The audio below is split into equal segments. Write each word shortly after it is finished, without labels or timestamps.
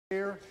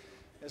Here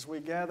as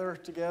we gather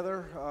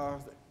together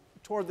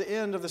toward the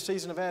end of the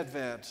season of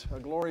Advent,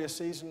 a glorious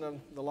season of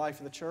the life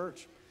of the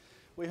church.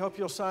 We hope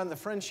you'll sign the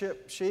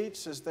friendship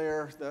sheets as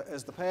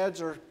the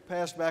pads are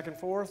passed back and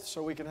forth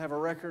so we can have a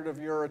record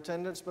of your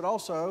attendance, but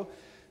also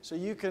so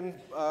you can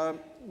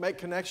make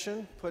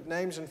connection, put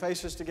names and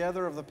faces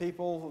together of the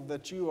people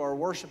that you are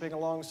worshiping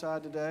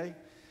alongside today.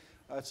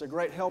 It's a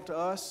great help to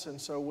us, and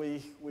so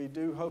we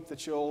do hope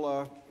that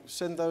you'll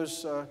send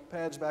those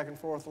pads back and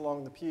forth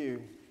along the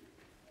pew.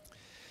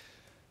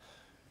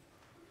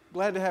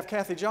 Glad to have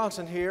Kathy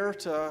Johnson here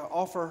to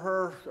offer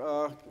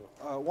her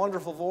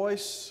wonderful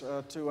voice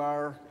to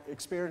our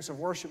experience of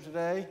worship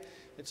today.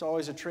 It's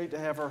always a treat to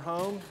have her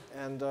home,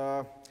 and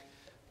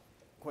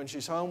when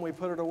she's home, we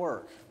put her to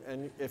work.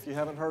 And if you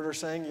haven't heard her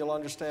sing, you'll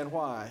understand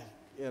why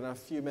in a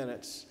few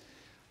minutes.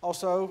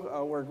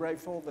 Also, we're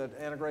grateful that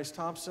Anna Grace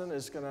Thompson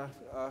is going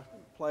to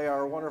play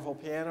our wonderful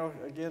piano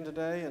again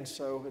today, and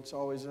so that's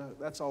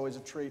always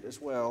a treat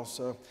as well.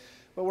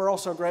 But we're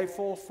also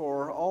grateful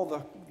for all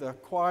the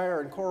choir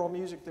and choral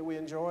music that we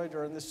enjoy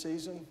during this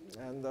season,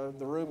 and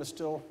the room is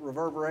still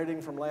reverberating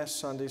from last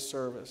Sunday's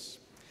service.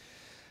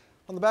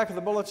 On the back of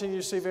the bulletin,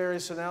 you see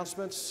various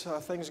announcements,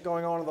 things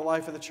going on in the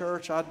life of the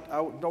church. I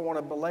don't want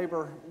to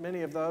belabor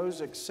many of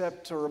those,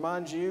 except to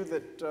remind you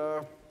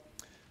that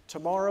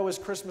tomorrow is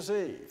Christmas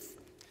Eve.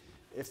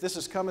 If this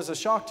has come as a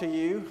shock to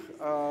you,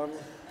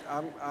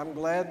 I'm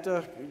glad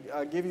to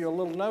give you a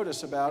little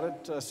notice about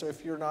it. So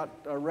if you're not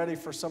ready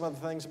for some of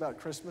the things about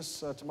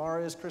Christmas,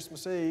 tomorrow is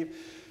Christmas Eve.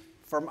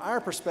 From our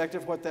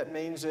perspective, what that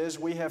means is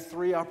we have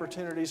 3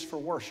 opportunities for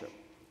worship.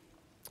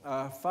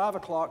 5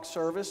 o'clock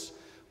service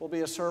will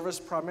be a service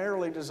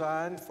primarily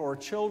designed for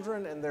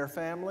children and their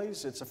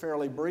families. It's a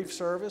fairly brief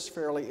service,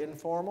 fairly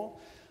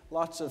informal.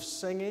 Lots of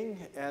singing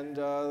and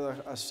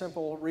a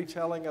simple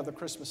retelling of the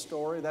Christmas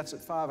story. That's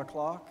at 5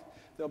 o'clock.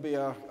 There'll be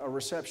a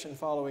reception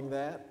following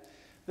that.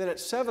 Then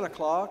at 7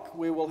 o'clock,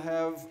 we will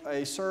have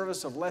a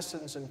service of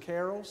lessons and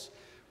carols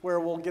where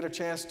we'll get a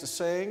chance to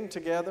sing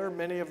together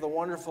many of the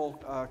wonderful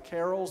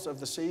carols of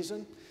the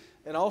season,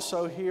 and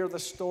also hear the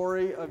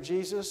story of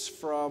Jesus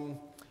from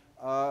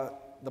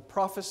the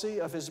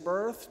prophecy of his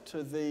birth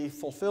to the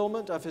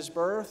fulfillment of his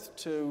birth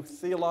to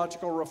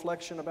theological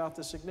reflection about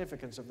the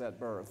significance of that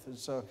birth. And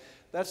so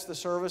that's the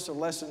service of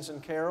lessons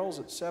and carols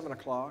at 7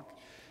 o'clock.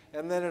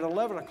 And then at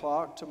 11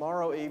 o'clock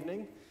tomorrow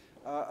evening,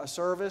 a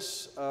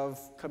service of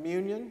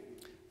communion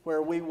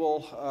where we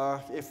will,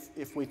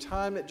 if we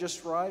time it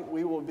just right,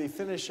 we will be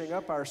finishing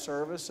up our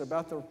service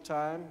about the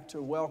time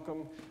to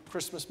welcome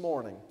Christmas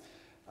morning,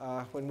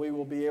 when we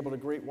will be able to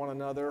greet one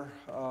another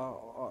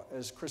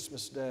as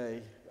Christmas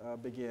Day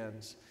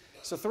begins.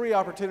 So 3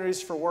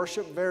 opportunities for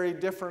worship, very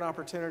different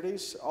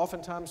opportunities.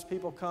 Oftentimes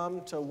people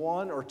come to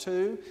 1 or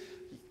 2.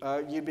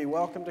 You'd be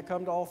welcome to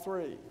come to all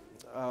 3.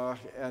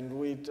 And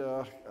we'd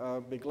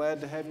be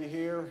glad to have you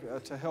here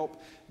to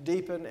help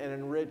deepen and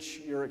enrich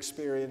your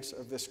experience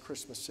of this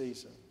Christmas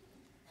season.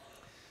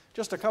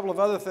 Just a couple of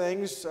other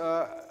things.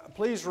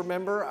 Please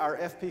remember our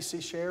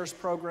FPC Shares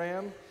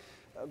program.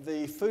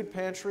 The food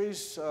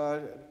pantries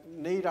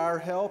need our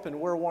help, and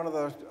we're one of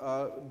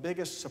the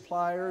biggest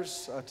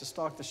suppliers to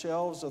stock the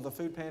shelves of the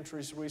food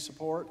pantries we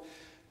support.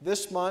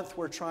 This month,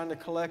 we're trying to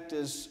collect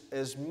as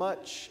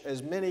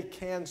many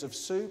cans of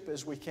soup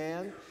as we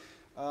can.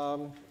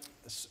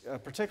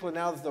 Particularly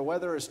now that the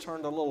weather has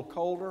turned a little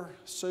colder,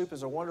 soup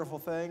is a wonderful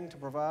thing to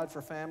provide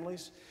for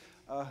families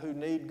who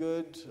need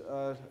good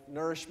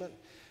nourishment.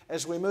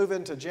 As we move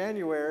into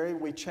January,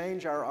 we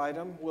change our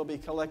item. We'll be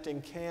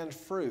collecting canned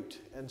fruit.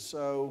 And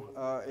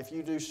so if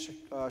you do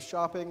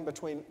shopping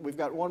we've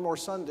got one more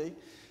Sunday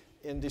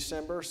in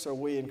December, so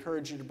we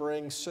encourage you to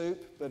bring soup.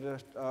 But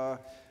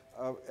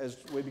as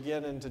we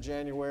begin into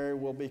January,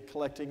 we'll be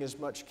collecting as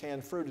much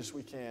canned fruit as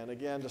we can,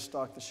 again, to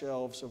stock the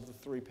shelves of the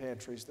 3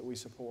 pantries that we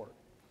support.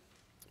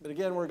 But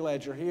again, we're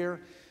glad you're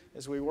here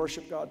as we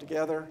worship God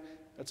together.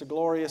 It's a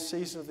glorious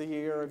season of the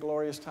year, a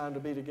glorious time to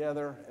be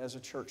together as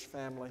a church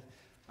family.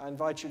 I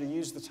invite you to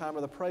use the time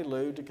of the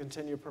prelude to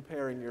continue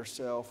preparing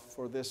yourself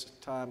for this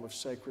time of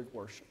sacred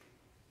worship.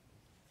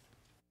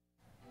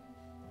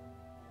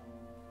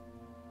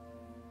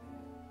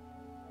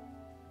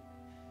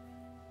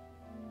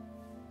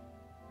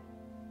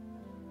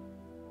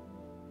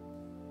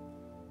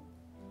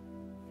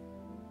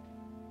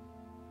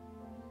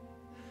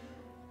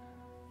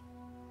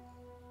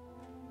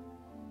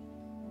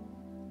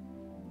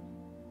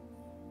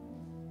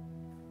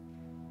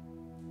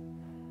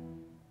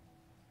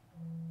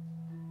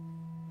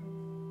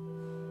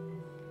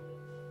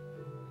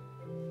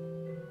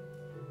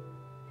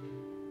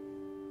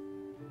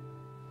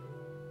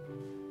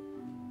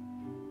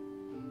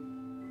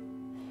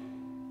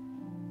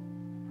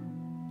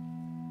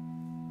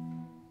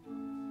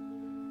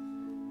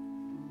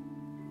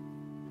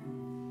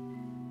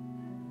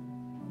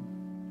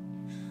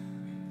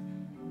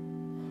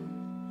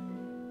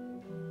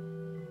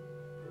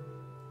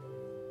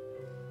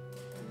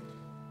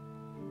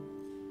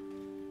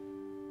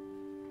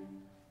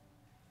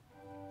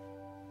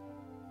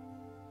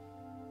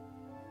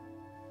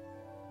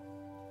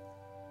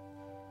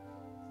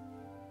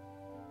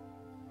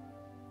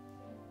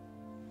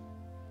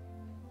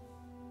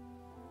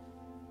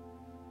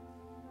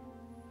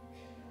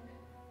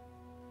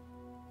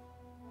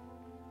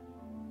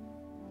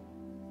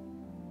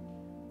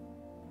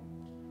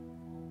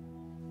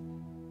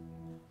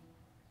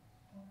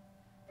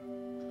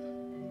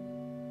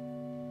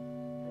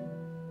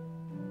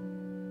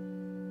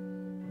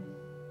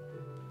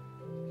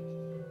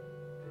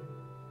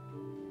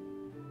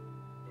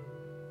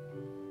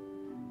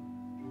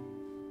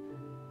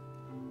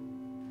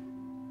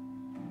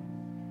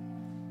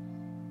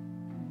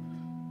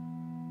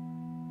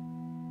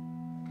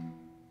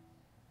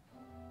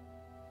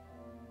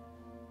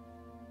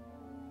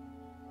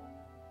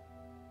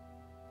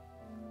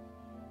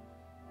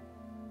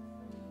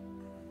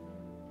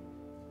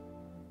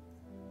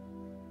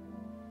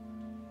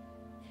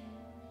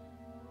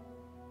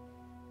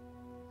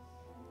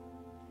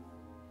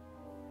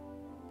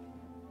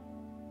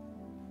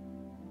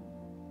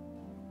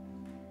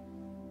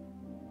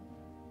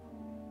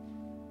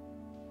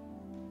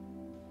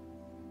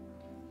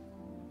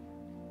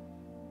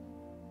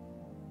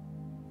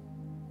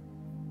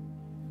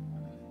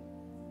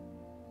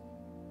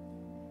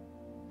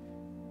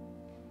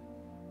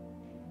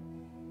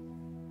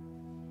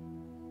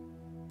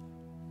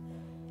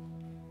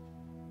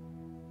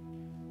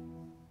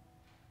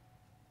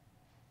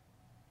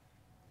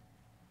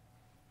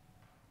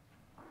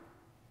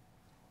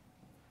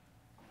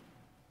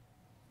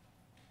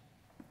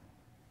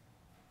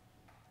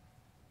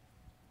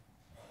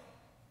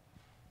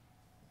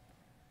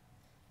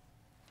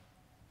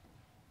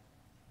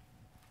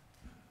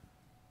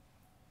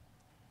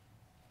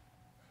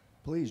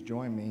 Please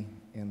join me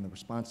in the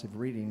responsive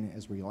reading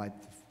as we light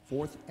the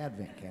fourth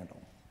Advent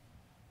candle.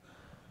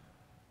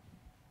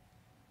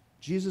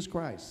 Jesus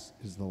Christ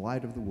is the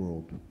light of the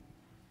world.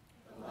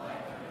 The light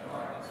of the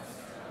darkness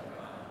shall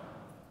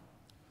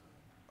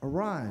come.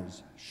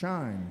 Arise,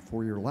 shine,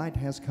 for your light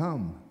has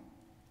come.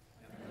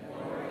 And the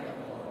glory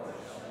of the Lord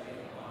shall be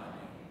upon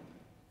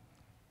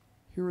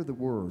you. Hear the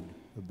word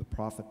of the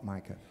prophet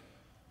Micah.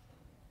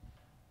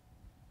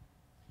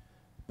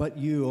 But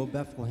you, O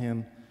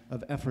Bethlehem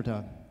of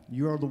Ephratah,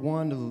 you are the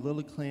one of the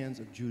little clans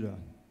of Judah.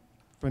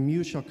 From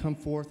you shall come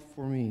forth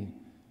for me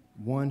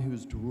one who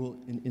is to rule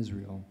in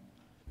Israel,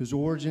 whose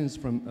origin is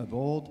from of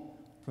old,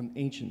 from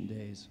ancient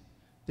days.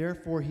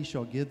 Therefore he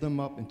shall give them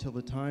up until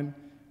the time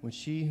when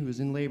she who is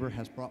in labor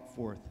has brought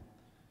forth.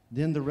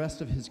 Then the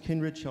rest of his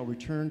kindred shall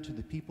return to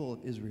the people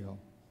of Israel,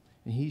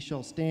 and he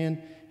shall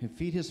stand and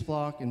feed his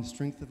flock in the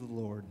strength of the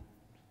Lord,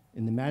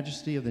 in the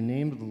majesty of the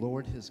name of the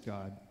Lord his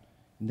God.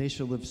 And they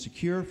shall live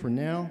secure, for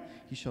now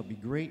he shall be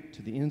great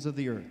to the ends of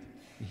the earth,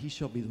 and he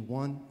shall be the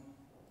one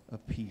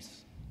of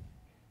peace.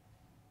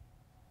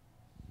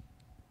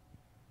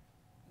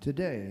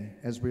 Today,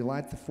 as we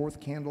light the fourth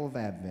candle of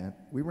Advent,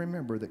 we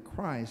remember that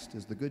Christ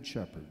is the Good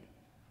Shepherd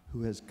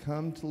who has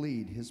come to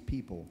lead his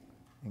people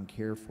and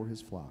care for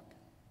his flock.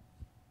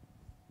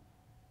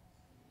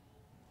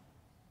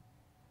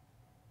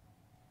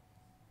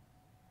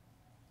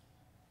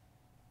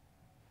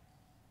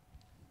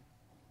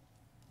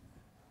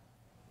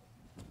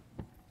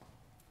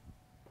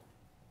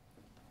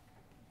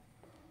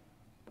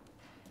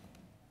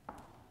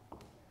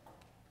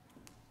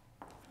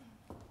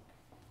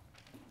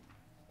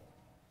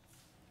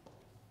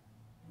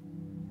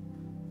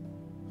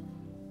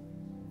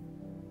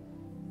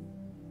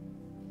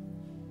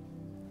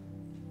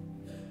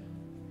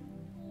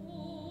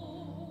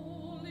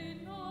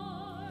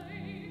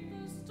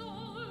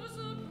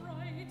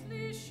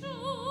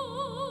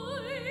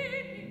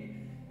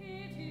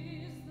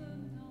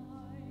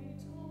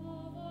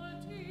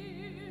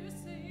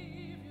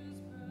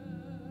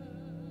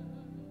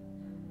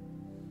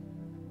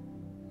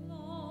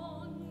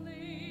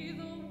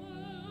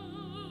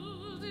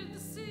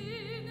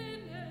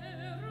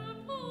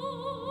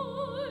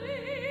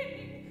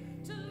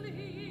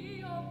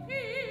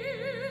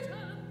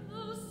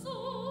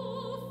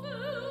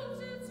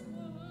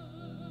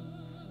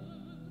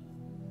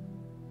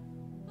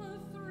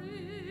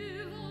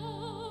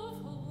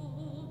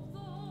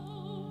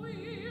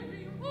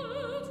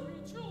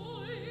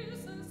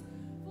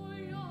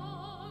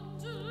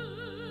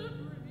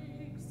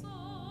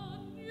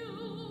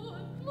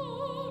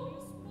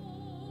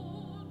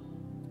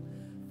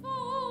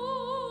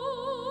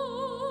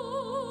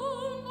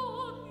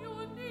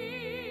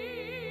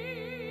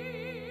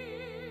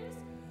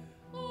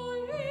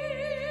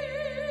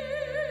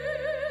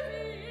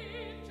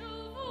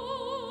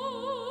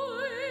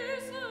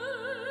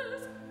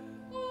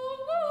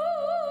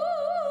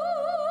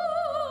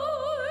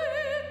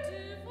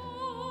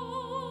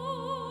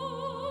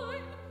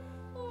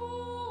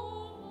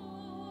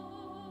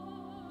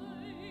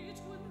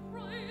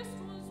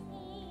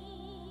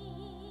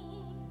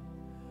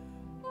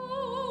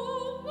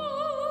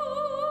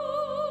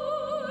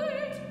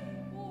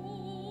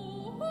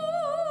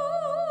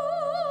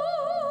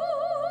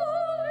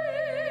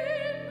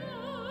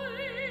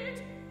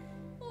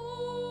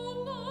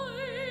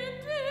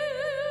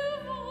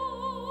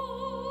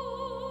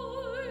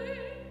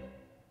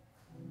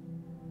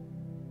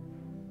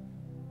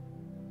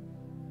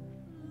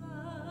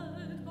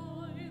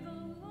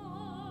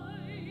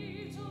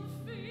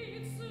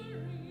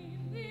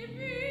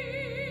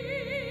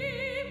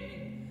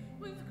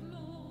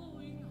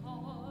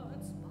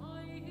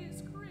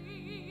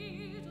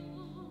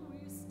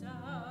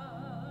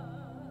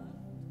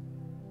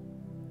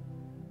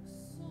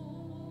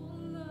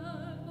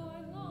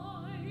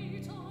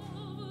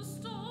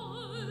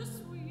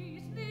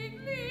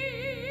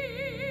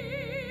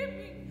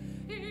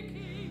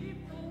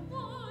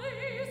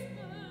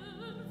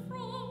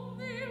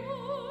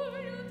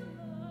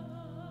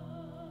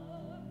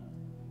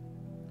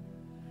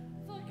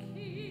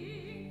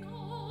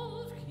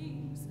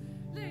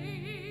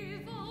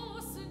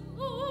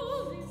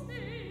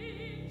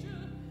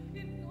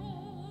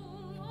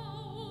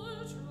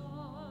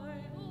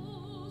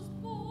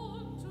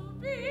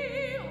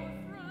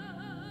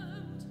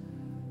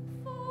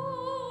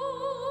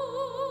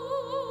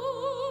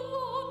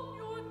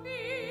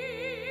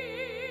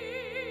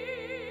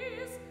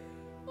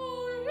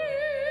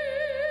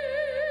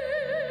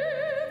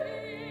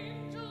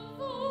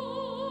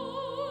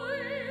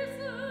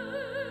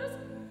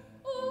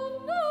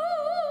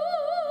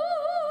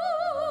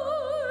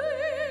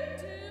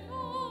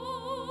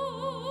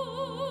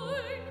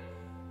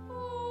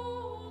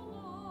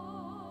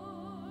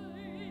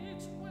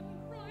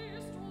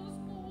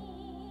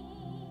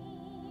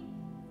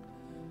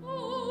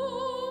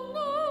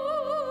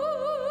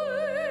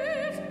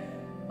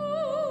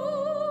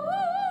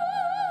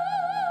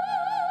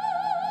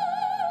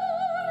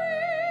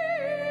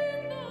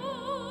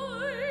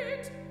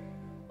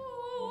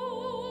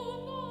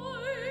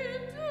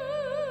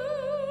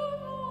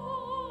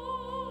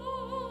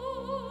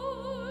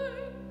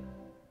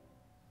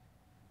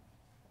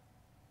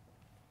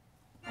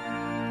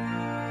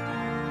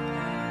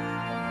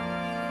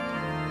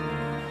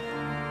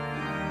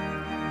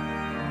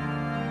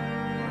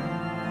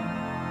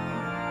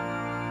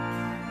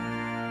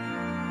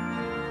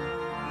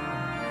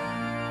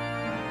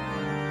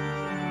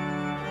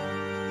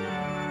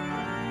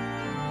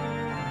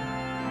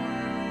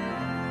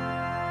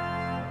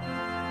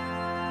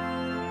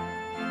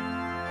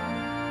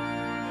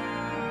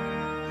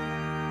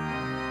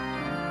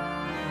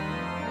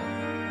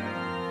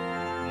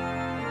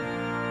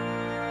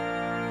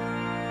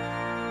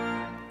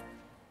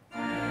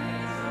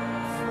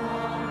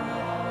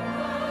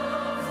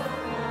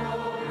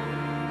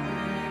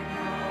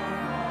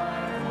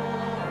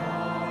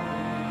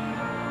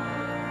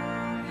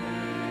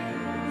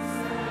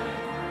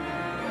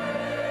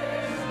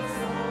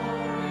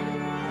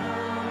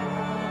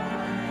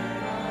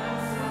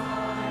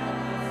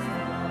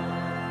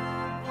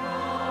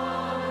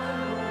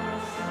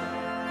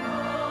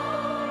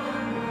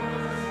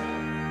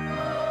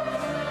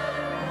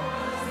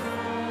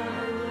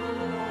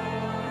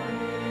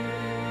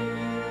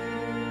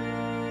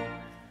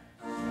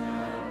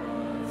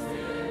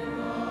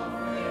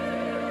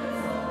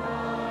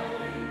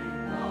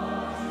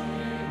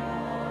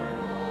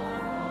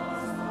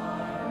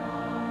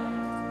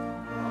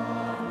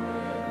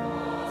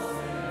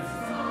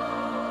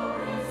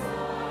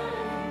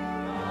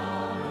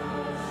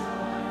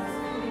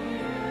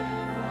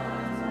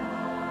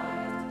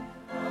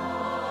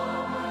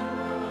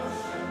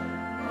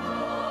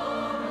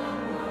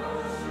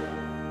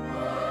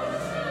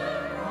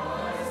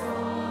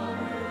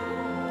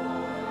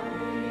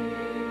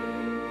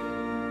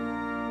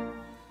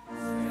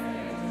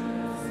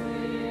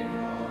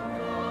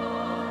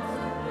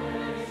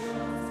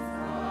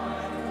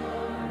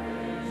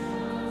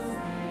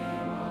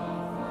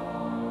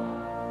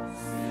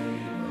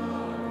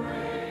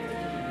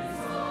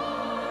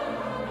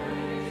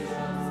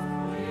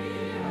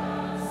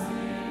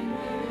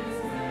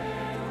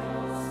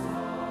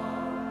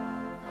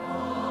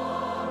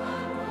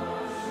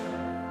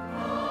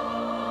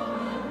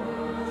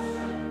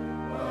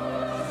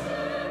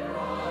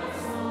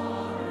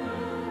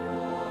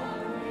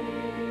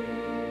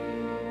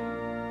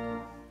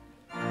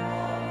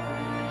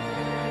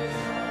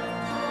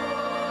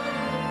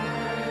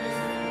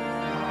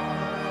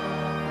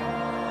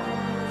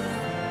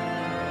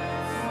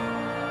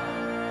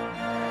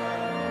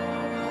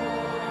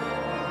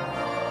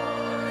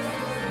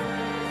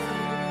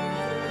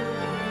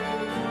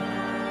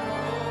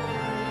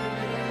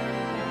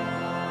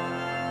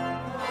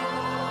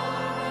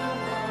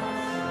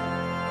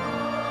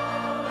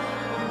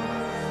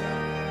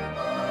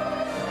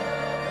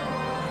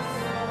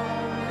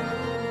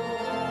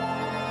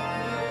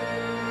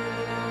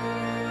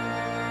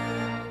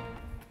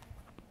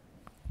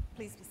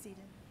 Please be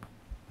seated.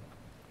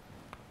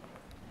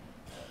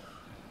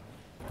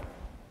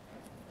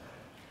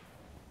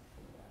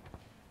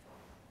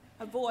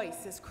 A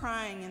voice is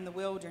crying in the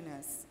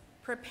wilderness,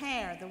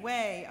 "Prepare the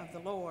way of the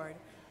Lord."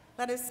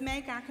 Let us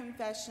make our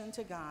confession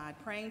to God,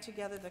 praying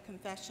together the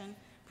confession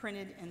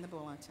printed in the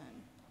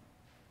bulletin.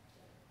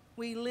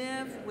 We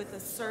live with a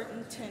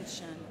certain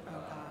tension, O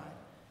God,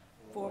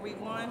 for we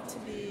want to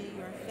be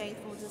your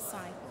faithful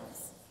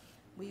disciples.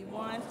 We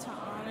want to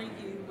honor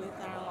you with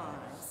our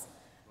lives,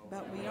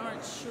 but we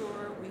aren't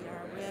sure we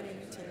are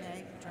ready to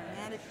make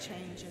dramatic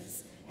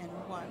changes in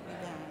what we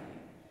value,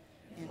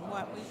 in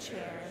what we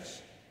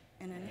cherish,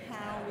 and in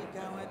how we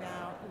go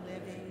about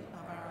living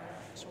of our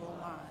actual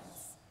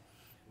lives.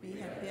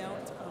 We have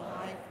built a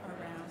life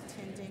around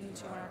tending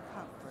to our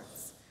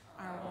comforts,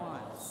 our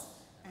wants,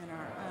 and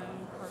our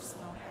own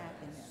personal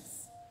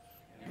happiness.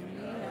 And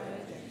we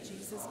know that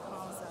Jesus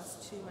calls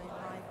us to a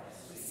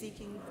life of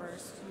seeking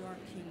first your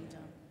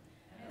kingdom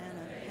and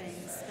of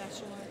paying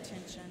special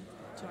attention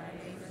to our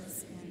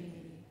neighbors in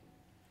need.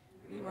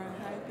 We were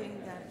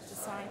hoping that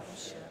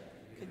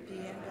discipleship could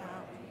be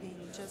about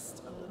being just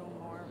a little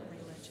more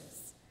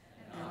religious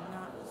and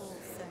not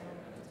wholesale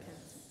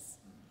repentance.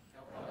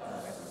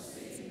 However,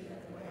 see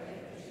the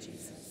way of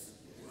Jesus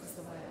is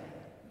the way,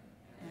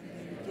 and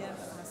then give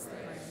us the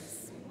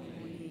grace we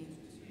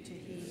need to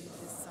heed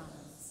his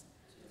summons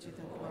to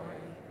the glory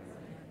of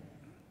your name.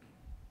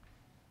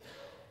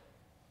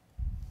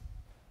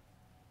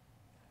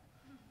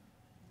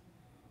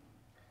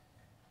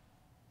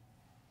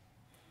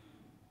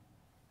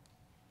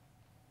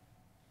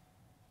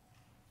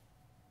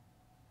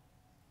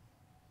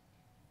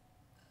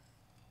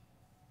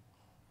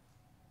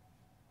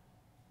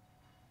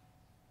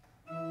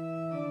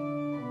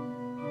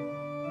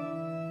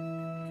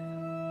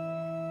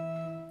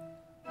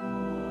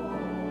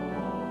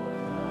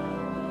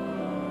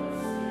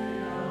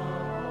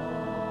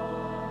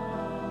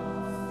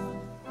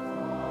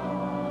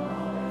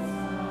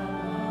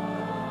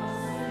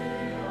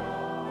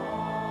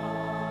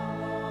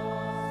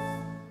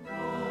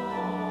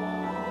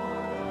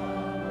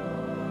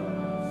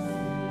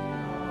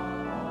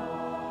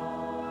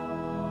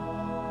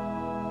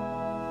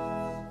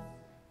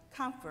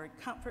 Comfort,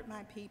 comfort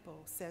my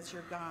people, says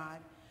your God.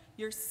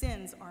 Your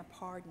sins are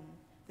pardoned.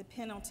 The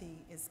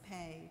penalty is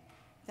paid.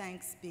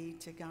 Thanks be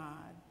to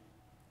God.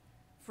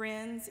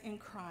 Friends in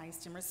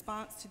Christ, in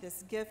response to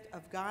this gift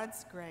of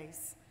God's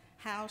grace,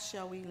 how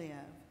shall we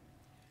live?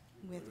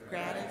 With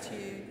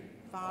gratitude,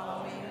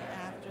 following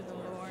after the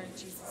Lord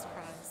Jesus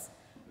Christ,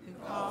 who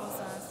calls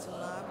us to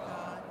love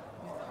God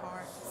with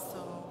heart,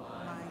 soul,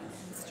 mind,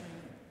 and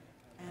strength,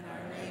 and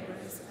our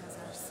neighbors as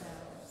ourselves.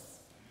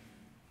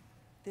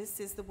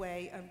 This is the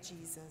way of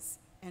Jesus,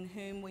 in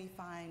whom we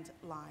find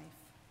life.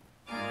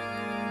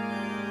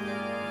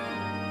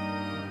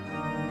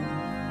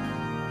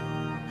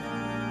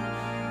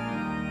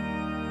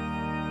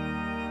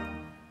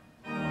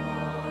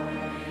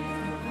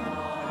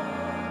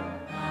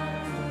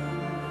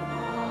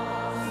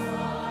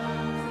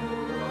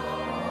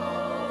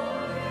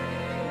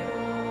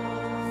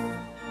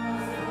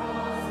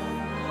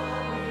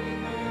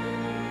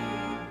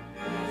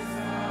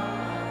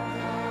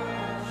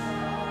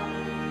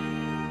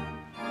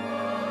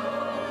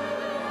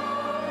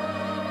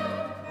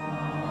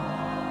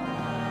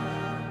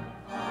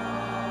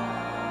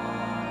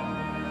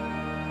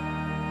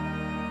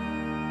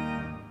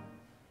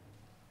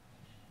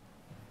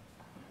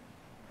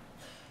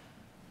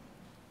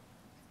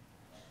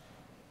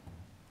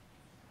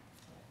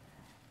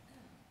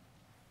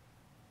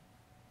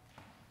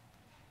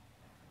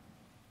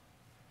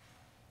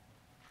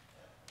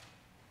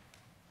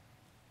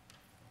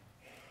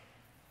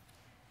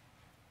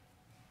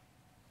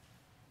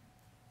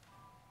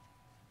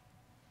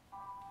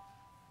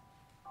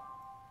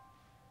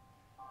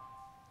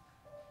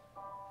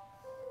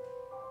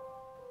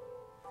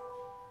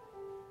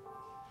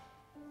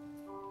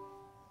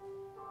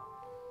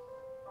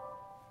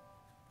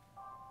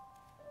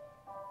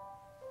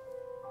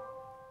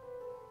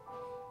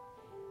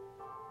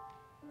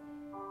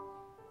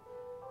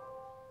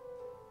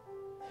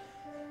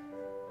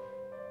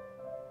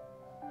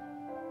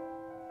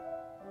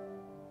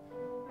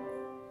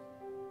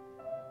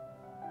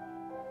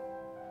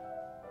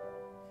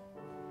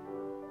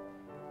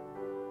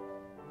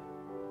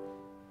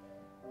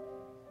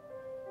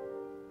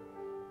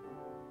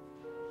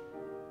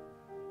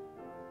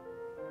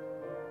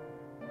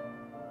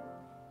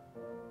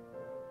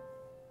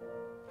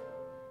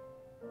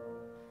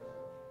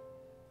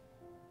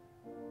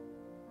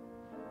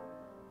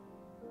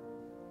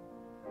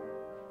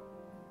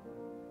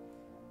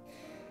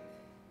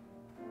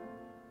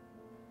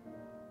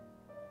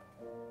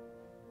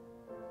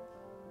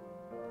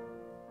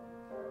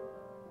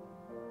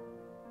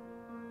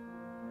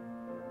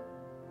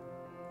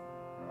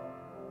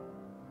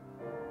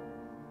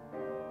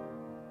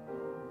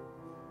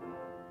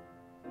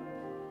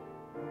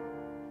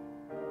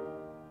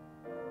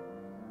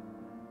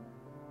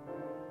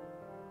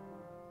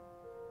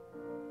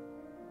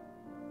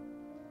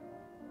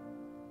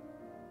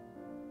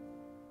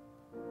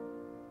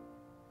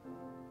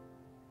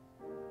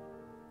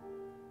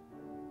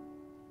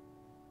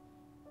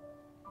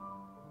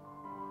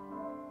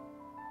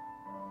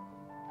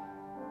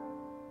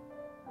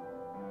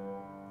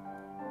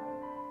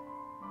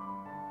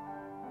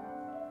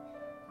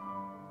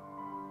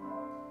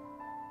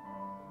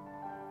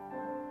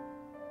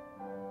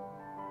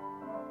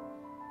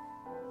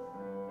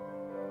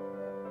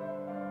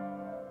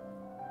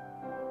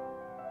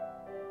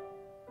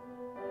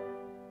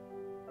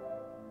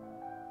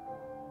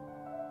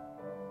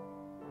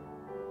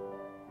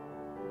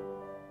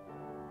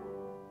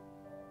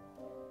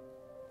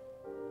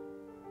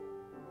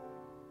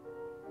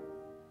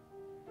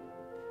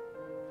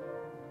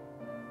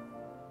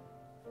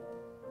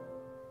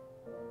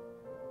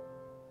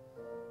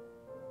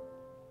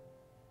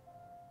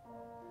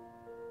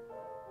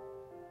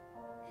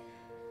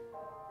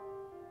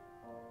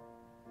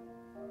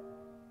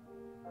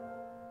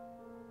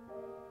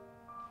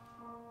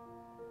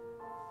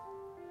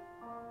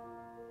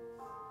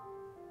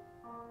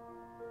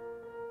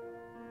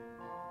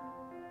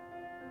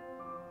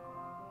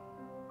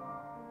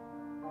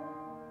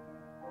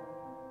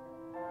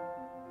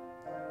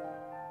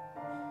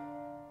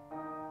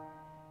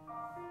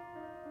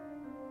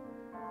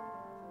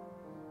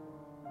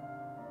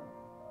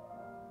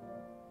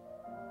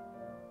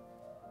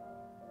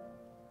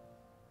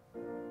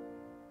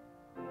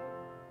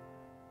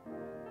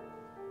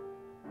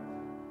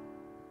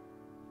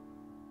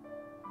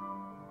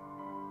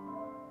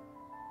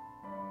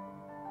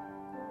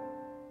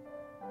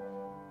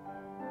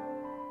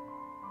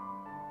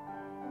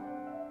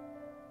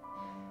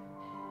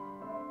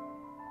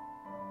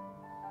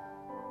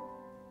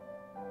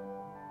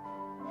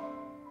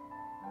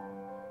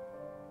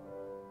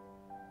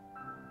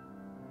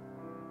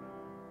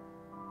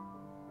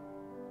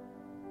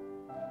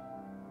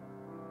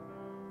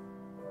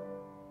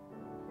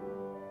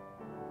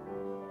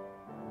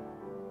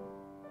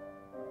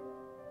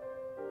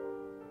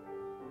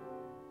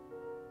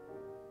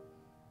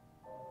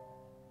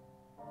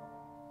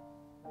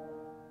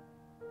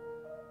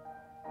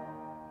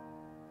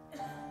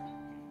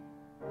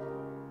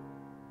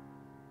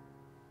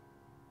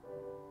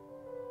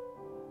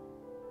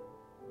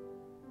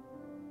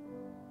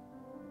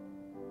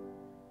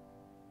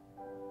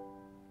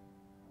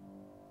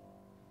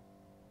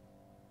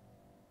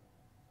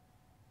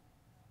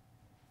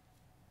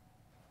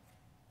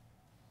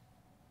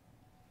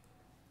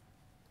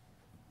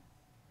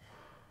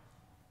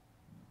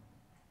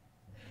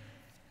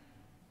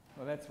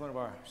 Well, that's one of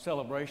our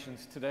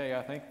celebrations today.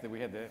 I think that we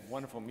had the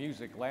wonderful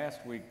music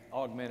last week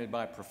augmented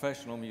by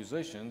professional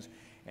musicians,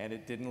 and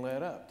it didn't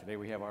let up. Today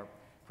we have our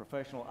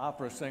professional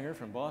opera singer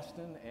from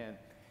Boston, and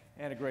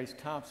Anna Grace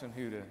Thompson,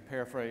 who, to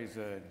paraphrase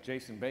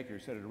Jason Baker,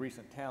 said at a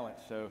recent talent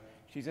show,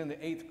 she's in the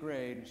 8th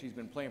grade and she's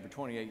been playing for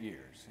 28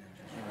 years.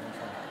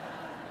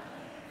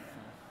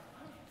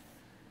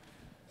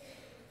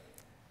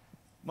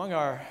 Among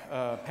our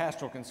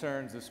pastoral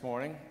concerns this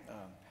morning,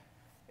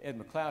 Ed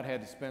McLeod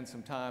had to spend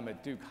some time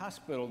at Duke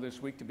Hospital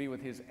this week to be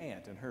with his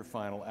aunt in her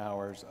final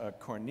hours.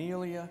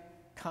 Cornelia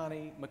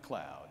Connie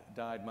McLeod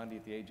died Monday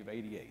at the age of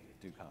 88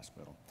 at Duke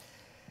Hospital.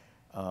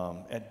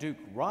 At Duke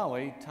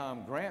Raleigh,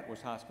 Tom Grant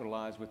was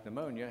hospitalized with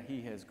pneumonia.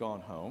 He has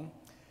gone home.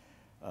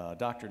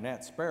 Dr.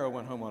 Nat Sparrow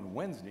went home on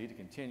Wednesday to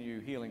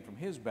continue healing from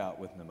his bout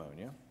with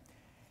pneumonia.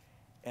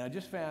 And I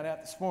just found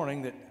out this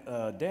morning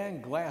that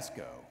Dan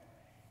Glasgow,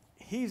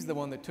 he's the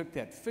one that took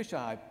that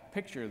fisheye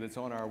picture that's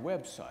on our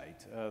website,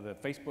 the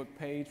Facebook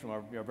page from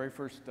our very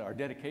first, our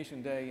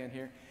dedication day in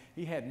here.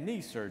 He had knee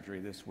surgery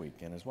this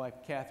week, and his wife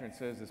Catherine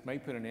says this may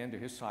put an end to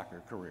his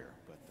soccer career,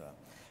 but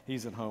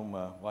he's at home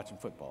watching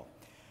football,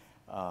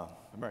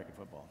 American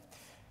football.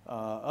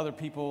 Other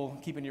people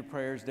keep in your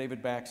prayers: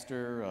 David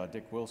Baxter,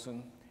 Dick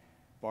Wilson,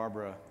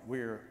 Barbara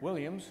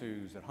Weir-Williams,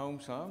 who's at home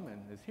some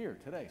and is here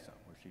today some,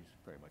 where she's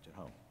very much at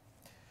home.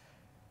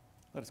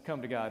 Let us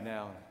come to God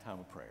now in a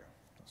time of prayer.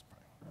 Let's pray.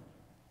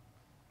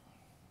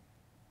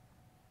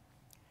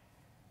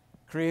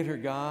 Creator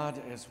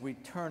God, as we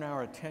turn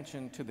our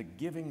attention to the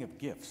giving of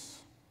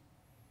gifts,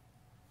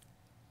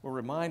 we're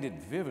reminded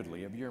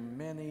vividly of your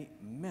many,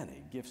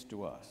 many gifts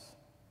to us.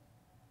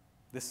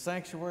 This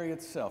sanctuary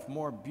itself,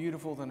 more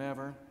beautiful than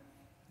ever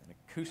and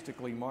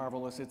acoustically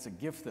marvelous, it's a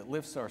gift that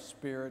lifts our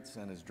spirits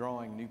and is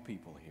drawing new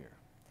people here.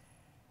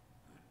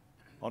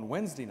 On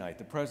Wednesday night,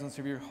 the presence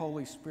of your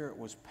Holy Spirit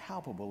was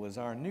palpable as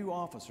our new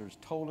officers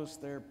told us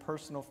their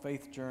personal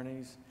faith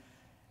journeys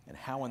and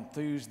how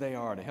enthused they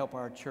are to help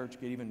our church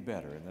get even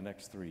better in the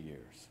next 3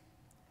 years.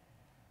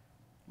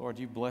 Lord,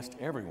 you've blessed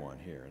everyone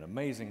here in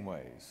amazing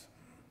ways.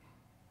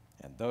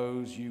 And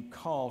those you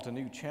call to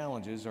new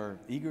challenges are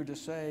eager to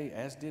say,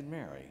 as did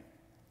Mary,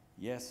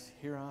 "Yes,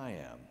 here I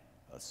am,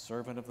 a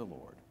servant of the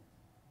Lord."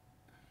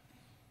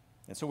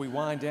 And so we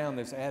wind down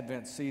this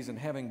Advent season,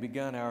 having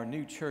begun our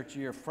new church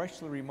year,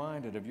 freshly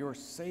reminded of your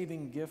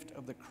saving gift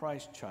of the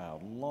Christ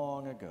child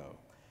long ago.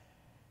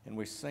 And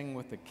we sing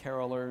with the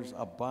carolers,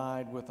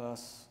 "Abide with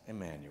us,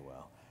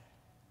 Emmanuel.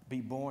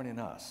 Be born in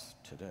us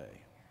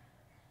today."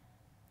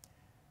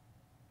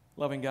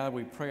 Loving God,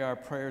 we pray our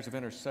prayers of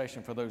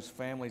intercession for those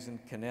families in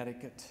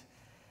Connecticut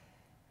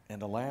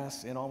and,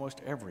 alas, in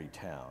almost every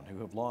town who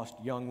have lost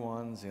young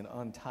ones in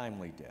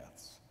untimely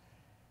deaths.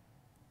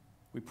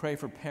 We pray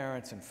for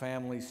parents and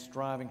families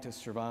striving to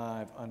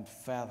survive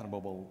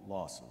unfathomable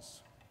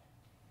losses.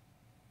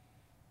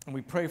 And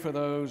we pray for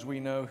those we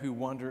know who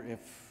wonder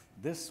if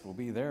this will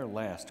be their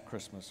last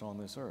Christmas on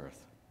this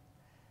earth.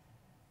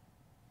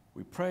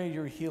 We pray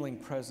your healing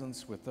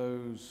presence with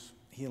those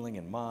healing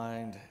in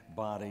mind,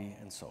 body,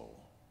 and soul.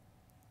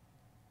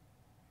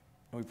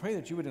 And we pray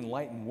that you would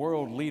enlighten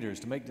world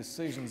leaders to make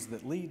decisions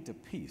that lead to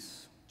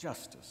peace,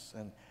 justice,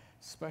 and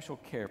special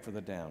care for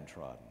the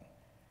downtrodden.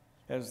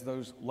 As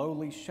those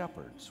lowly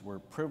shepherds were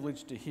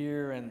privileged to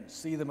hear and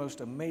see the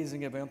most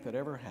amazing event that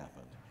ever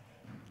happened,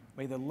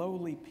 may the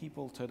lowly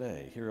people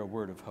today hear a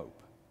word of hope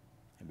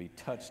and be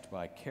touched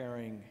by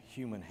caring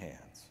human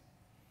hands.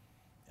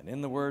 And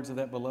in the words of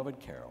that beloved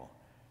carol,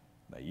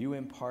 may you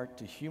impart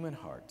to human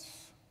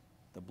hearts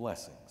the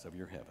blessings of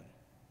your heaven.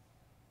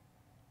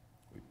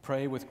 We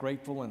pray with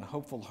grateful and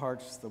hopeful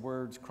hearts the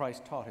words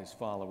Christ taught his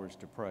followers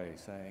to pray,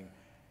 saying,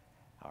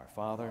 "Our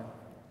Father,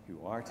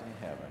 who art in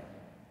heaven,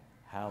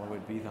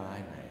 hallowed be thy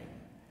name.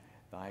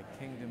 Thy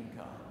kingdom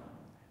come,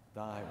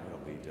 thy will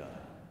be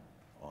done,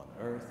 on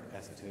earth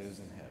as it is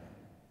in heaven.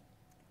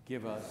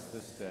 Give us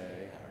this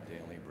day our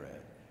daily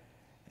bread,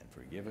 and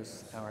forgive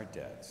us our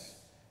debts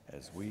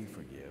as we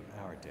forgive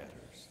our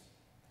debtors.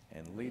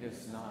 And lead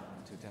us not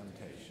into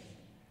temptation,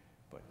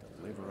 but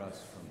deliver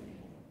us from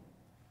evil.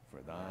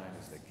 For thine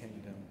is the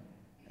kingdom,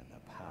 and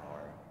the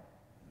power,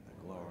 and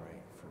the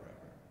glory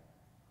forever."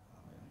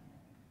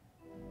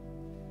 Amen.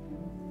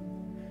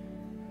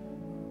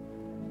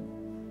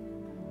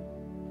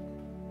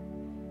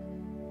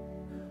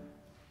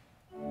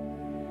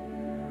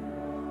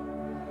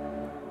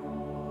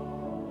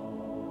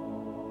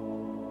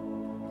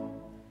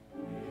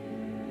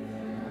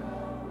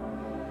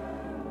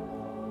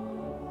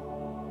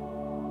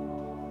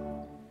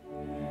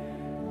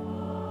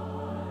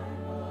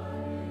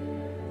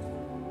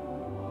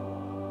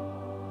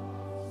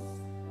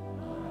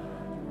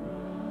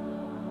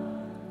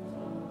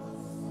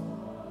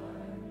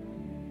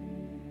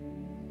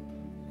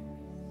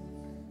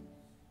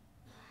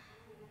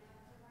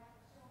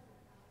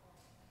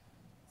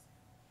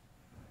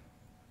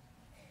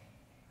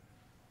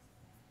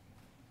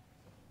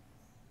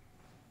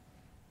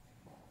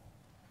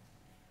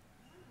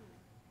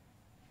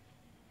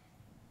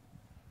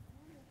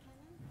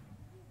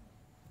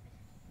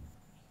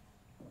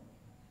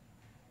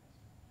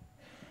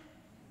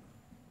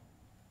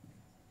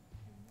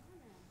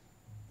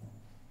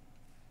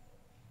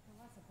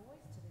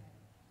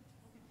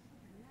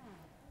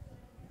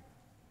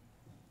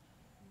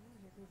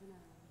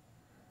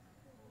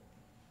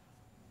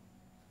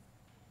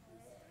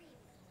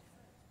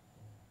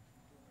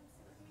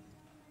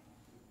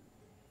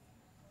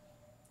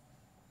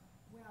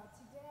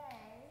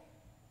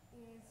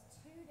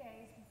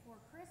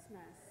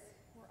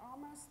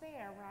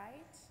 there,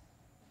 right?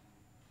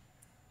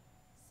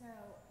 So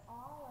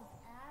all of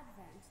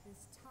Advent,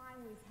 this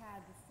time we've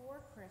had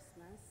before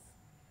Christmas,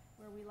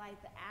 where we light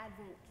the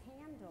Advent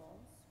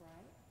candles,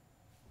 right,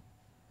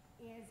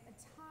 is a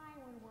time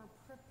when we're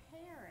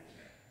preparing,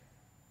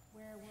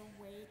 where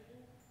we're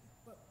waiting.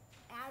 But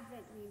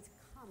Advent means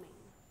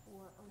coming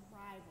or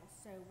arrival,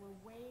 so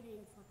we're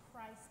waiting for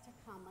Christ to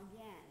come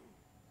again.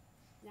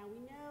 Now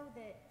we know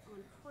that on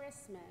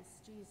Christmas,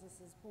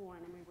 Jesus is born,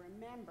 and we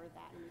remember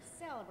that, and we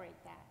celebrate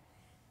that.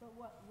 But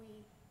what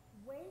we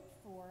wait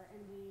for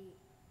and we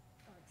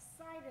are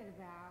excited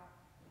about,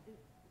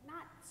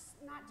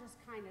 not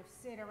just kind of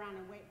sit around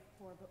and wait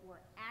for, but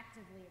we're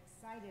actively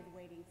excited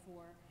waiting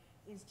for,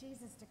 is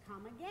Jesus to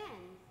come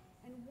again.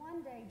 And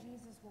one day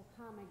Jesus will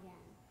come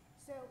again.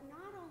 So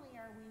not only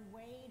are we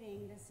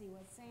waiting to see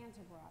what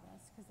Santa brought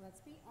us, because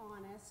let's be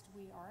honest,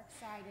 we are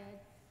excited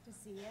to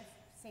see if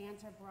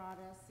Santa brought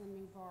us a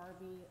new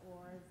Barbie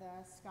or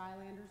the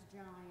Skylanders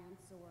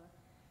Giants or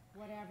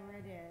whatever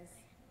it is.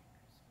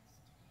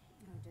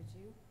 Oh, did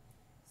you?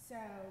 So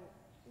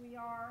we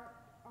are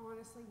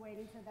honestly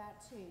waiting for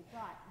that too,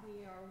 but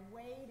we are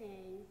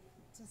waiting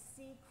to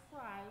see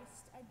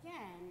Christ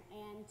again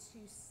and to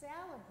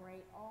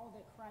celebrate all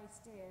that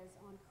Christ is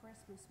on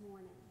Christmas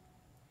morning.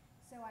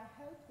 So I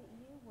hope that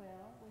you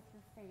will, with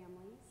your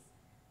families,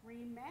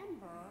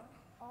 remember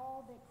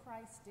all that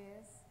Christ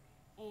is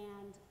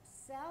and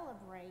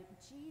celebrate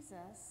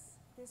Jesus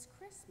this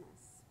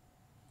Christmas.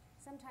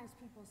 Sometimes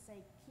people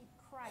say keep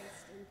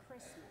Christ in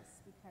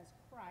Christmas because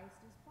Christ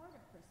is part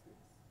of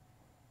Christmas.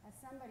 As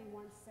somebody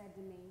once said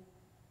to me,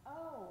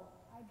 "Oh,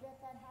 I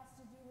bet that has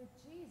to do with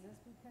Jesus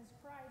because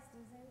Christ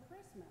is in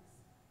Christmas."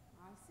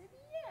 I said,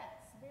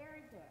 "Yes,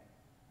 very good."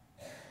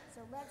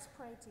 So let's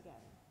pray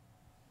together.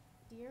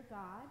 Dear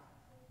God,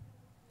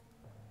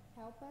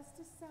 help us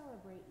to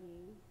celebrate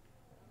you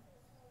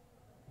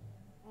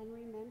and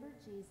remember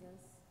Jesus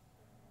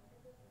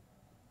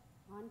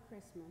on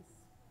Christmas,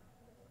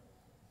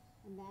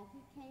 and that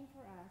he came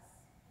for us,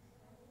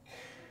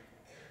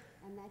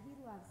 and that he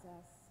loves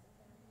us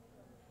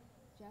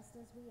just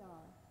as we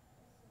are.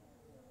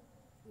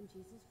 In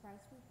Jesus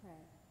Christ we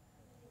pray.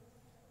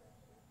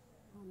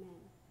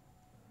 Amen.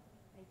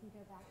 You can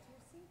go back to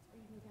your seats, or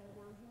you can go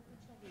down here for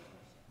children's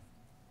worship.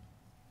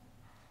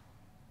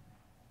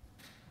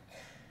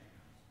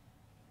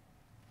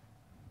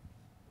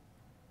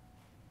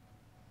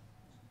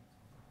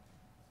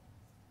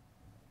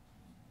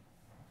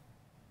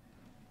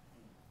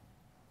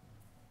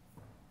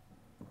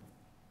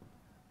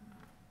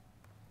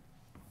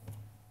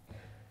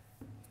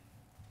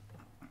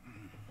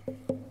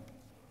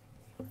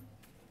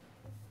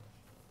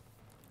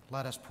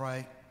 Let us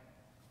pray.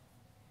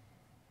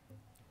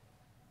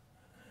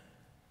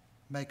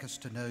 Make us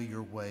to know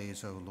your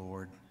ways, O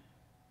Lord.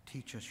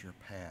 Teach us your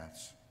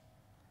paths.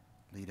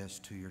 Lead us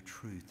to your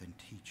truth and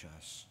teach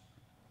us.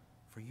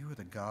 For you are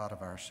the God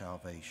of our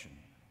salvation.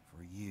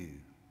 For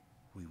you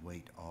we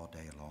wait all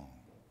day long.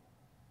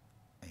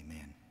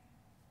 Amen.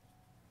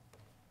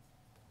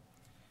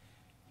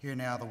 Hear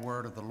now the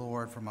word of the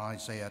Lord from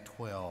Isaiah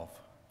 12,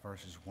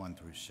 verses 1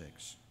 through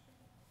 6.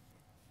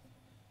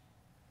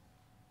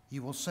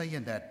 You will say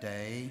in that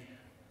day,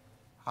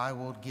 I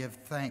will give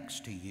thanks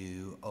to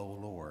you, O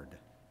Lord.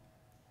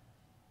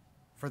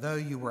 For though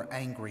you were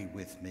angry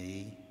with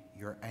me,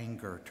 your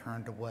anger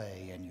turned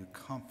away and you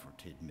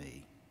comforted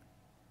me.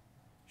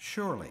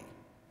 Surely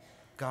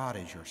God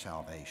is your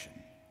salvation.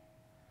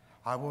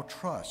 I will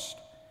trust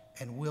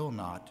and will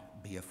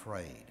not be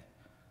afraid.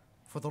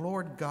 For the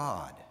Lord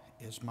God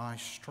is my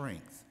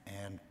strength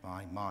and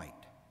my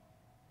might.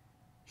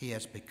 He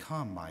has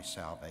become my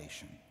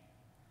salvation.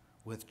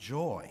 With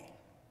joy,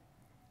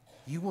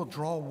 you will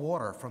draw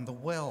water from the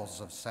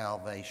wells of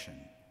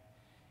salvation,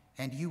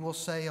 and you will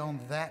say on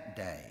that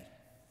day,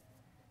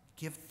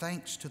 give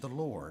thanks to the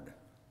Lord,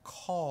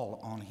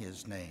 call on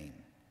his name,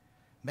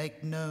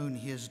 make known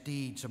his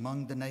deeds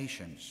among the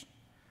nations,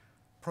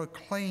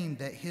 proclaim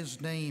that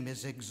his name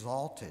is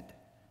exalted,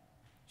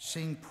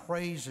 sing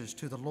praises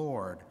to the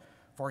Lord,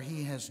 for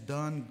he has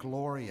done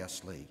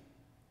gloriously.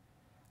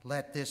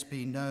 Let this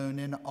be known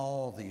in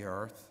all the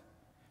earth.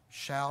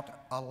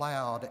 Shout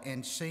aloud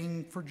and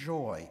sing for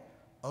joy,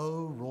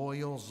 O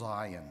royal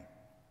Zion,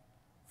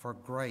 for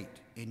great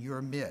in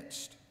your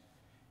midst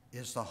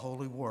is the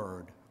holy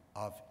word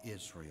of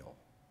Israel.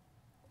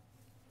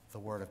 The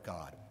word of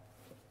God.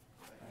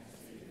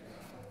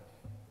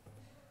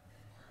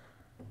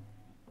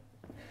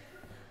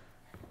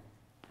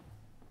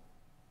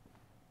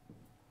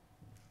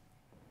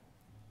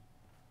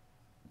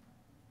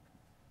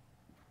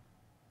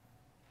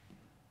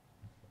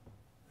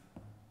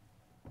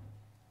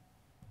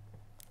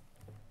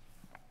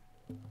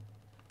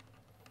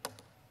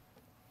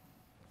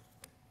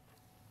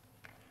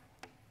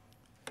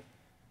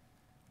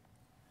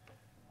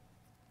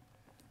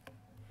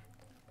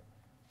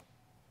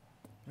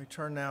 We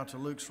turn now to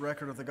Luke's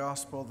record of the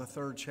gospel, the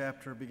 3rd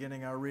chapter,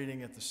 beginning our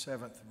reading at the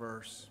 7th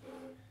verse.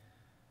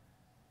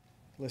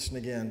 Listen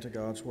again to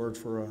God's word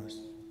for us.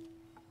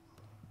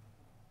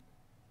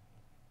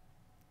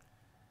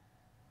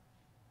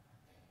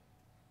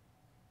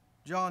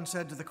 John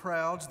said to the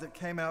crowds that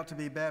came out to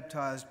be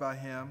baptized by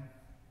him,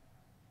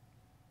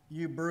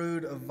 "You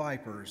brood of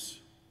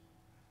vipers,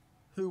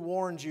 who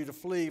warned you to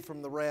flee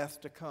from the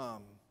wrath to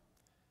come?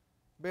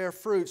 Bear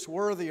fruits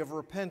worthy of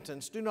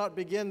repentance. Do not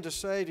begin to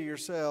say to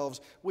yourselves,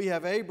 'We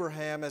have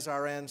Abraham as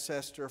our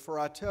ancestor,' for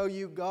I tell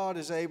you, God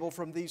is able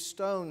from these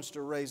stones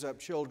to raise up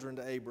children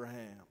to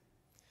Abraham.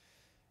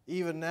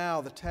 Even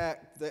now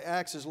the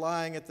axe is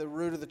lying at the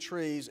root of the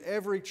trees.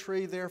 Every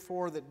tree,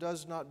 therefore, that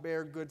does not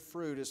bear good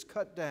fruit is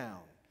cut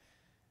down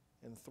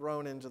and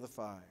thrown into the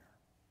fire."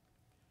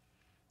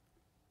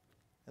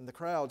 And the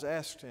crowds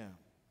asked him,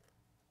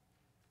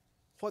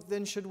 "What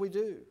then should we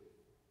do?"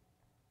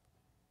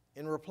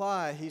 In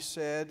reply, he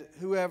said,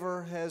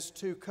 "Whoever has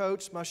 2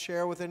 coats must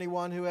share with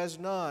anyone who has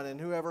none,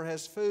 and whoever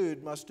has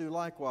food must do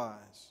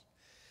likewise."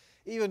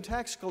 Even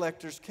tax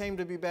collectors came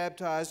to be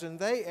baptized, and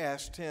they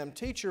asked him,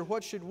 "Teacher,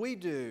 what should we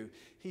do?"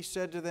 He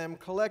said to them,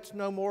 "Collect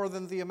no more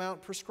than the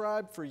amount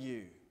prescribed for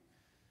you."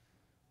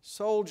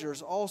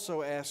 Soldiers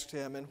also asked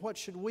him, "And what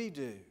should we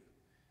do?"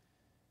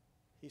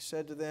 He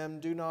said to them,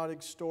 "Do not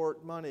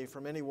extort money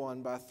from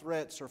anyone by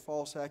threats or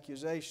false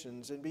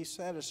accusations, and be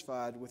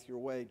satisfied with your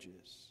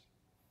wages."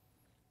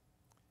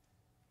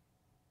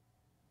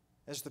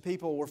 As the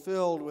people were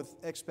filled with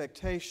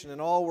expectation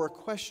and all were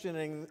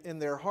questioning in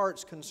their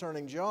hearts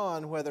concerning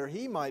John whether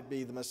he might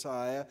be the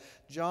Messiah,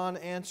 John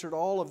answered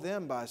all of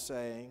them by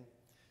saying,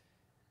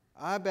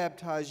 "I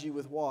baptize you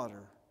with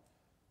water,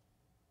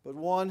 but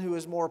one who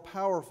is more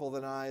powerful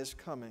than I is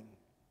coming.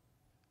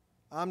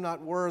 I'm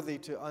not worthy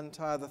to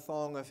untie the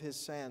thong of his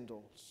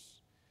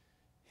sandals.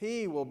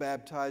 He will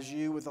baptize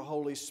you with the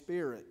Holy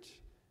Spirit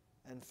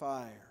and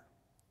fire.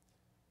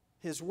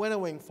 His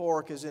winnowing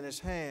fork is in his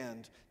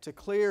hand to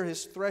clear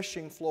his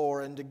threshing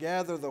floor and to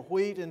gather the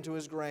wheat into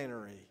his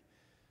granary,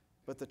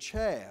 but the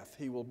chaff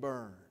he will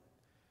burn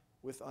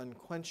with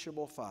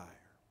unquenchable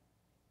fire."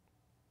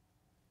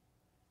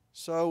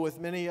 So, with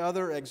many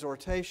other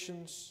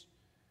exhortations,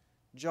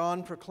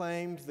 John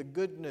proclaimed the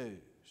good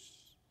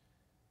news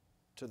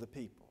to the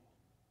people.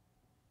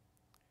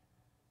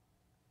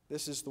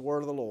 This is the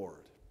word of the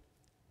Lord.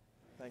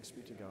 Thanks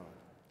be to God.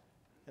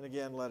 And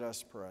again, let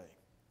us pray.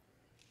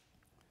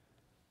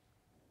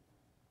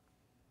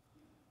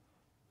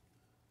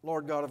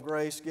 Lord God of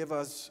grace, give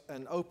us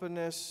an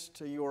openness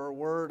to your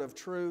word of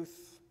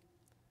truth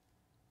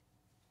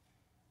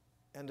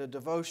and a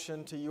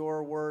devotion to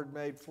your word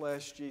made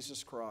flesh,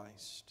 Jesus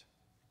Christ.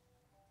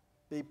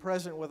 Be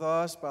present with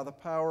us by the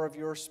power of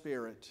your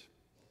Spirit,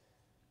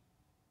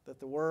 that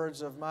the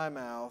words of my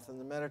mouth and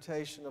the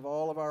meditation of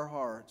all of our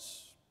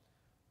hearts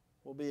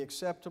will be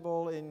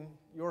acceptable in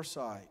your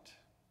sight,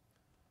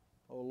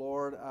 O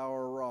Lord,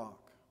 our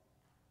rock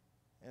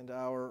and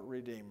our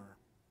Redeemer.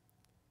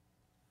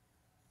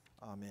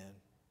 Amen.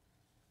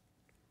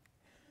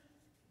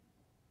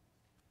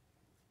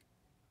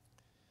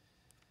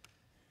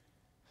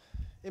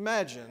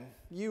 Imagine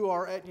you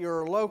are at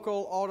your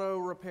local auto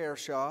repair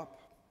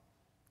shop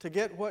to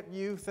get what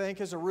you think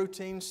is a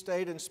routine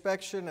state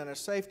inspection and a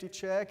safety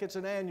check. It's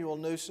an annual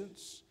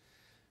nuisance,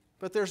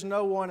 but there's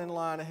no one in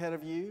line ahead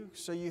of you,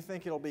 so you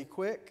think it'll be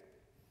quick.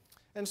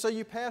 And so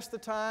you pass the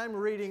time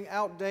reading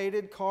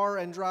outdated car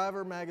and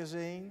driver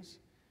magazines.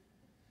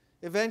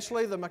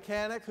 Eventually, the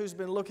mechanic who's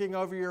been looking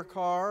over your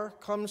car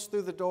comes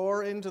through the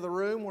door into the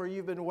room where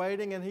you've been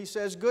waiting, and he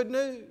says, "Good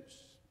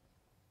news.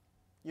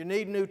 You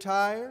need new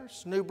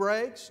tires, new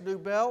brakes, new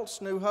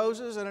belts, new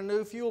hoses, and a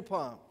new fuel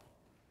pump."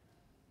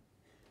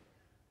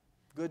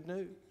 Good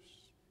news.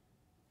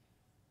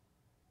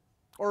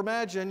 Or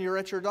imagine you're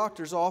at your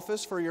doctor's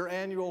office for your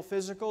annual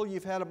physical.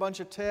 You've had a bunch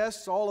of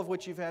tests, all of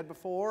which you've had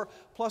before,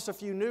 plus a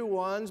few new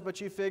ones,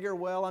 but you figure,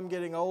 well, I'm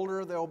getting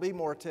older, there'll be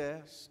more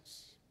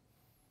tests.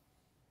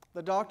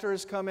 The doctor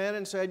has come in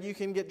and said, "You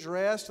can get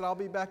dressed and I'll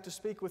be back to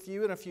speak with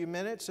you in a few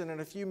minutes." And in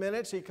a few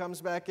minutes he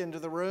comes back into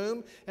the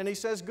room and he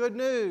says, "Good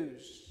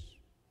news.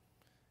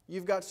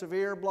 You've got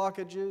severe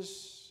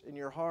blockages in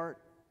your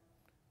heart.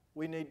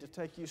 We need to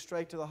take you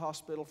straight to the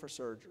hospital for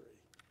surgery."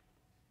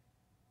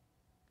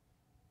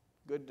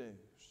 Good news.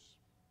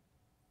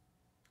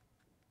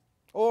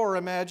 Or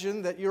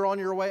imagine that you're on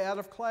your way out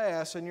of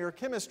class and your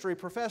chemistry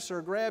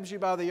professor grabs you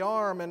by the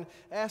arm and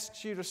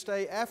asks you to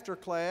stay after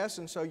class,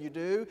 and so you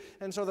do.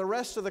 And so the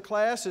rest of the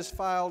class is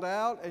filed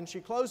out, and she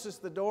closes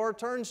the door,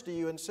 turns to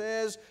you, and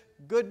says,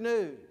 "Good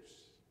news.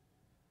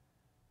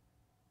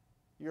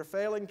 You're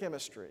failing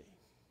chemistry."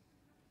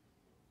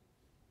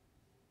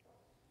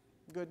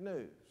 Good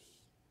news.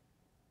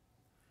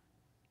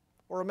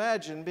 Or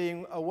imagine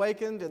being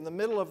awakened in the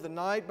middle of the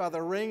night by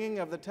the ringing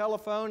of the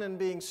telephone and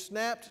being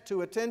snapped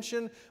to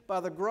attention by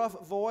the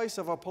gruff voice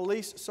of a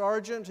police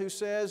sergeant who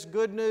says,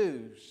 "Good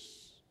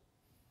news.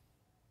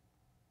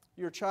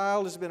 Your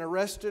child has been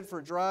arrested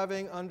for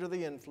driving under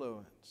the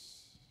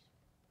influence."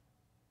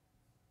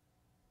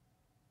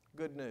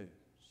 Good news.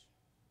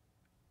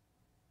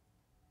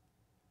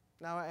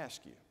 Now I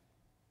ask you,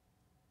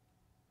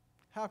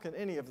 how can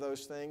any of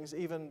those things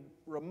even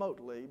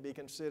remotely be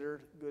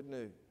considered good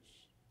news?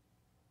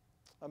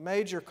 a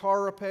major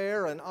car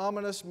repair, an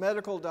ominous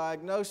medical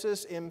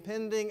diagnosis,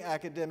 impending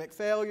academic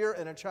failure,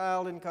 and a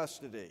child in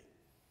custody.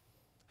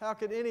 How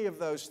could any of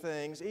those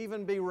things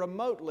even be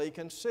remotely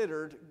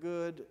considered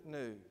good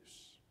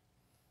news?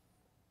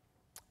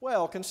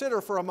 Well,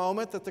 consider for a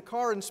moment that the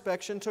car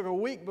inspection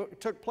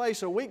took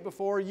place a week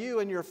before you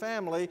and your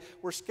family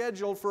were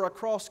scheduled for a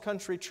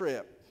cross-country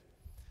trip.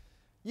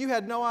 You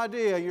had no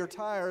idea your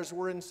tires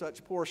were in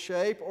such poor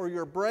shape, or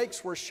your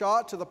brakes were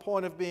shot to the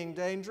point of being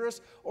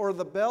dangerous, or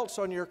the belts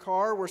on your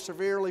car were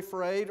severely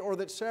frayed, or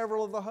that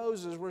several of the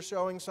hoses were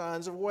showing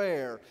signs of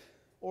wear,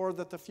 or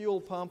that the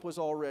fuel pump was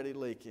already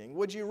leaking.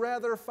 Would you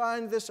rather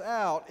find this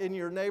out in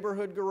your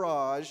neighborhood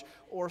garage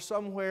or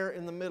somewhere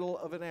in the middle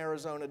of an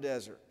Arizona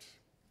desert?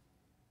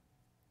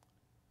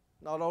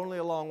 Not only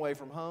a long way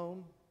from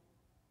home,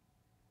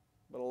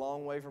 but a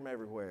long way from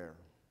everywhere.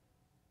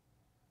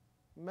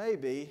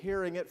 Maybe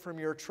hearing it from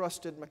your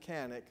trusted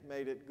mechanic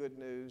made it good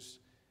news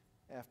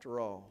after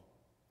all.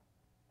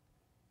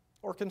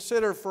 Or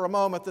consider for a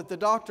moment that the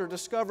doctor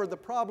discovered the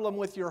problem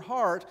with your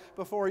heart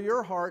before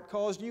your heart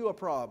caused you a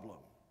problem.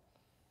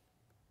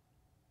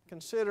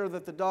 Consider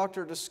that the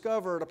doctor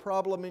discovered a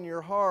problem in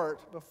your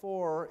heart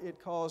before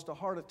it caused a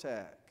heart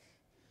attack,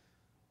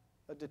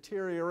 a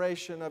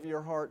deterioration of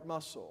your heart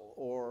muscle,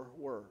 or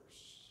worse.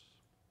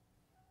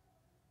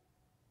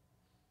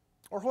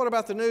 Or what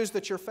about the news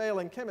that you're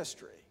failing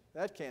chemistry?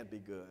 That can't be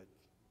good.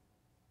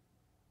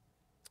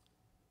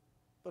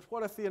 But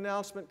what if the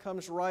announcement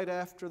comes right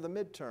after the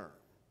midterm,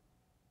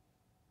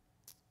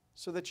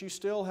 so that you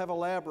still have a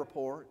lab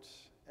report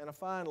and a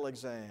final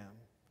exam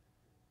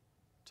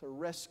to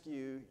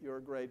rescue your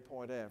grade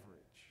point average?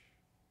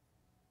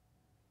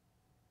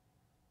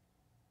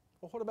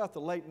 Well, what about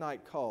the late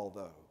night call,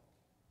 though?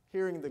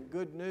 Hearing the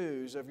good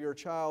news of your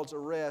child's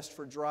arrest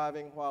for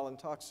driving while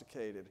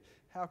intoxicated.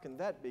 How can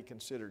that be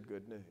considered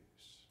good news?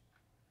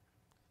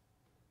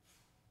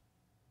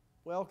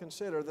 Well,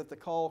 consider that the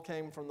call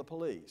came from the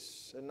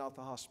police and not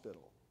the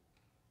hospital.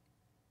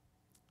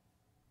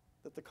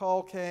 That the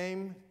call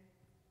came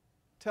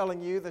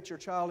telling you that your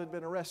child had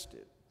been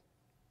arrested,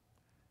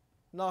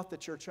 not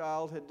that your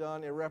child had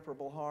done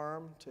irreparable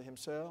harm to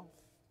himself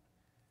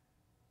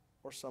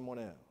or someone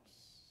else.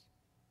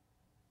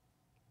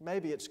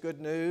 Maybe it's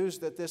good news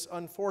that this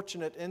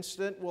unfortunate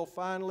incident will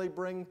finally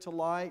bring to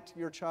light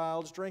your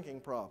child's drinking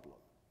problem,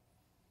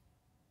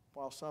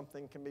 while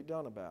something can be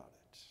done about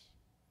it.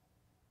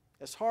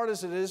 As hard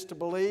as it is to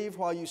believe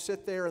while you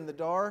sit there in the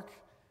dark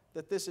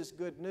that this is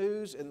good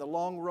news, in the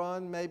long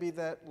run, maybe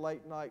that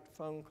late night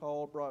phone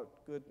call brought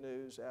good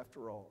news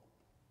after all.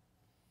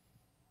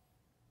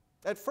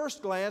 At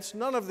first glance,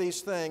 none of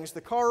these things,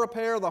 the car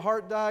repair, the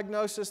heart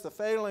diagnosis, the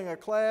failing a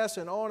class,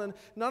 and on, and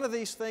none of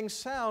these things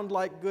sound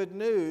like good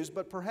news,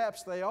 but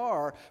perhaps they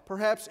are.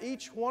 Perhaps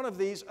each one of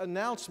these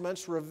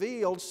announcements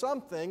revealed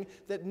something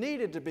that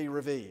needed to be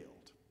revealed.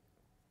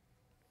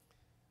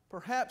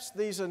 Perhaps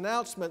these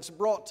announcements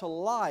brought to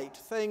light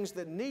things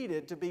that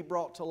needed to be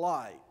brought to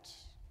light.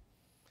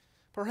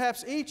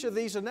 Perhaps each of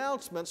these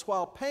announcements,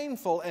 while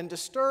painful and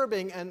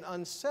disturbing and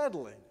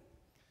unsettling,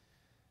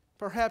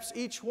 perhaps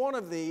each one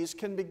of these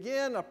can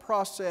begin a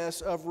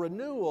process of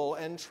renewal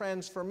and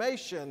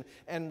transformation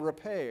and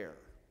repair,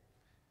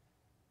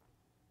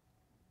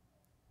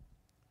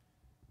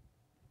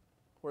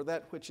 where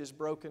that which is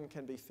broken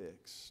can be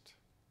fixed,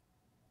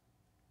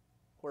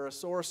 where a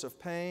source of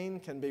pain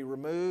can be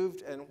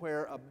removed, and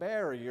where a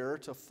barrier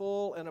to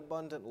full and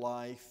abundant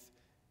life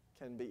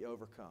can be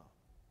overcome.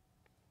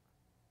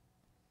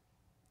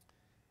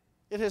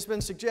 It has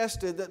been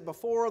suggested that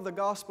before the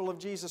gospel of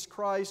Jesus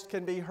Christ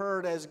can be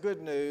heard as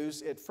good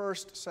news, it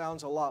first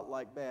sounds a lot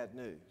like bad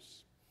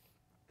news.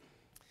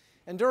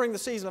 And during the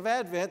season of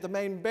Advent, the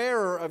main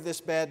bearer of this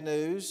bad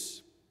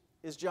news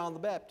is John the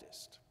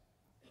Baptist.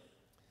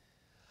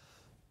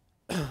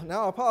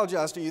 Now, I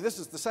apologize to you. This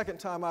is the second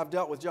time I've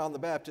dealt with John the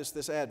Baptist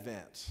this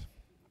Advent.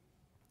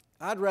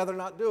 I'd rather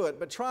not do it,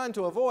 but trying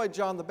to avoid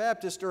John the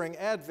Baptist during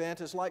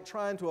Advent is like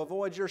trying to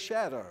avoid your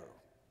shadow.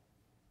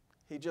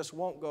 He just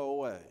won't go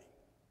away.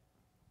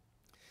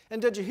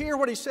 And did you hear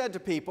what he said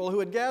to people who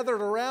had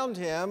gathered around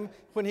him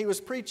when he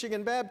was preaching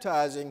and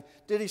baptizing?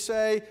 Did he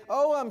say,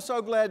 "Oh, I'm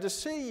so glad to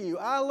see you.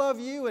 I love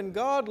you and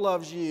God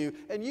loves you.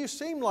 And you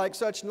seem like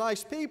such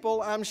nice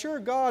people. I'm sure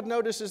God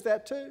notices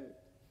that too."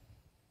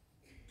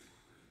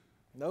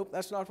 Nope,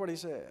 that's not what he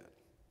said.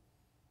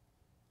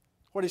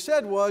 What he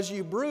said was,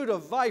 "You brood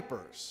of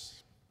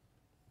vipers,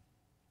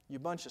 you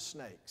bunch of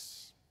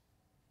snakes.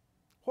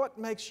 What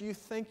makes you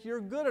think you're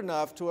good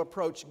enough to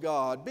approach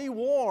God? Be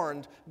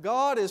warned,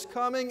 God is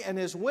coming and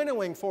his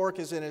winnowing fork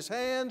is in his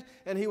hand,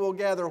 and he will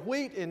gather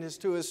wheat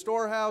into his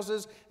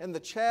storehouses, and the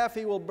chaff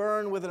he will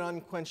burn with an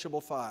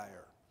unquenchable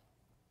fire."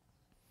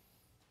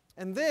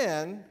 And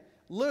then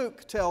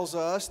Luke tells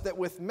us that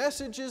with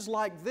messages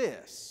like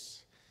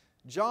this,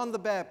 John the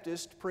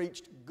Baptist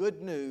preached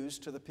good news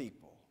to the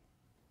people.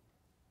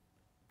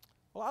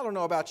 Well, I don't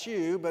know about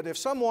you, but if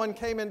someone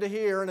came into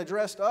here and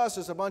addressed us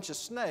as a bunch of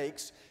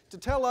snakes to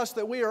tell us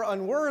that we are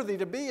unworthy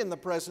to be in the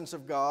presence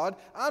of God,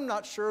 I'm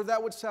not sure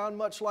that would sound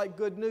much like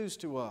good news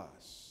to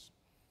us.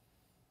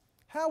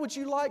 How would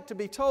you like to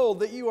be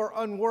told that you are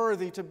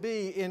unworthy to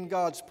be in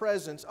God's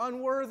presence,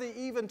 unworthy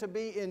even to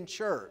be in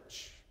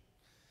church?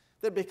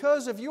 That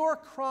because of your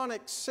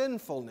chronic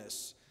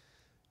sinfulness,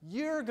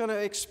 you're going to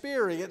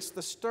experience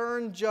the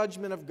stern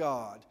judgment of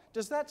God.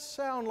 Does that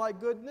sound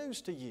like good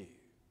news to you?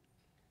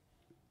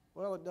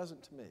 Well, it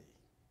doesn't to me.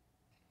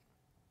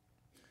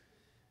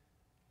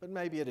 But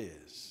maybe it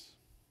is.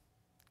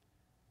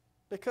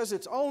 Because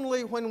it's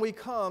only when we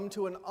come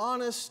to an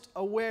honest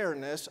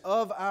awareness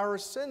of our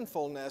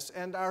sinfulness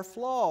and our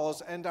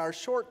flaws and our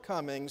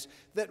shortcomings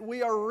that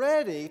we are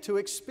ready to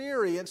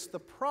experience the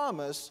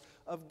promise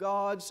of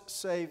God's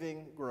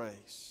saving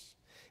grace.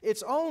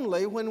 It's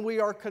only when we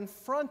are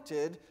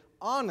confronted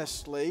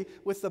honestly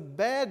with the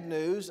bad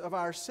news of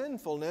our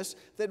sinfulness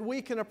that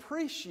we can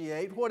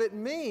appreciate what it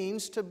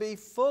means to be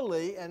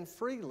fully and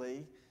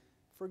freely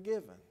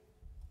forgiven.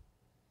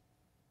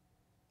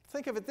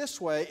 Think of it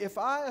this way: if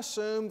I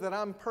assume that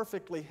I'm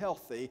perfectly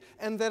healthy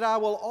and that I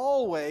will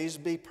always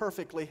be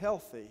perfectly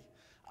healthy,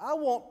 I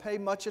won't pay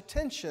much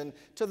attention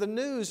to the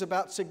news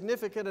about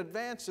significant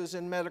advances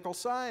in medical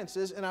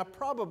sciences, and I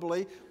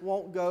probably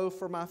won't go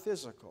for my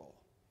physical.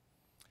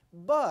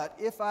 But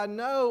if I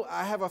know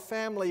I have a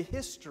family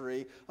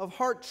history of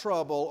heart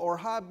trouble or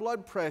high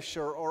blood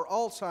pressure or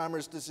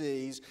Alzheimer's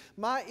disease,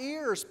 my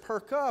ears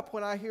perk up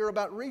when I hear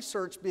about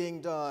research being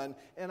done,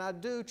 and I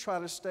do try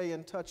to stay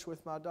in touch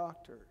with my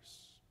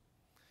doctors.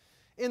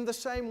 In the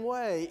same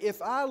way,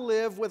 if I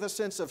live with a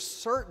sense of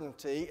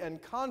certainty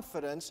and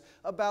confidence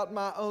about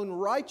my own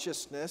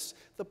righteousness,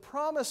 the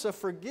promise of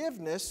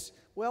forgiveness,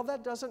 well,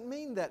 that doesn't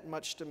mean that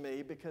much to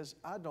me because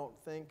I don't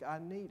think I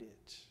need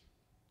it.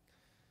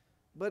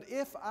 But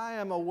if I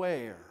am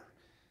aware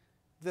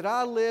that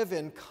I live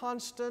in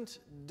constant,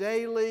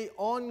 daily,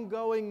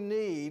 ongoing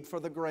need for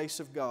the grace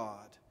of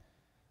God,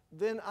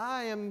 then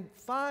I am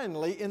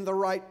finally in the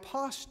right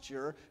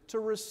posture to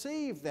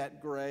receive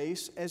that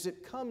grace as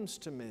it comes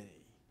to me,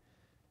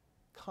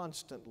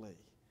 constantly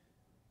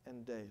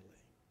and daily.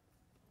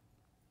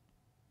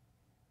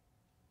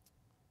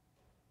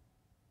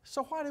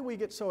 So why do we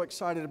get so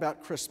excited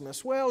about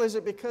Christmas? Well, is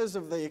it because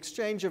of the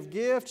exchange of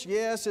gifts?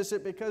 Yes. Is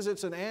it because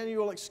it's an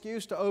annual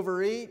excuse to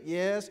overeat?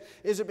 Yes.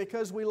 Is it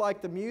because we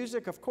like the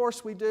music? Of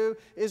course we do.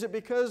 Is it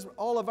because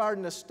all of our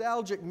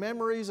nostalgic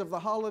memories of the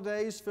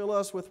holidays fill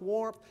us with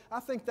warmth? I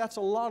think that's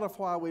a lot of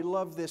why we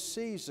love this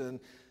season.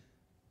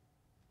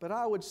 But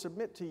I would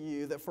submit to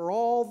you that for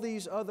all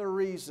these other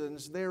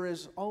reasons, there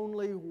is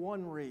only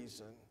one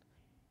reason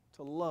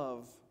to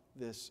love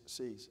this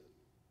season.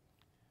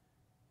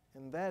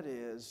 And that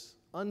is,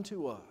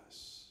 unto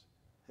us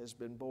has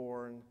been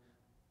born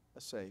a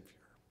Savior.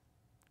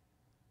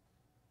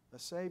 A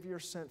Savior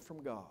sent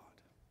from God.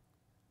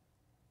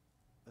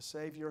 A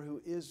Savior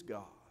who is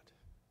God.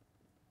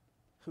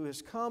 Who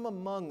has come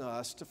among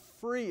us to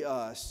free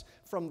us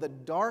from the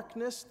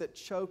darkness that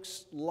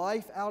chokes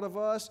life out of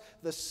us,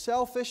 the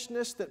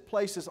selfishness that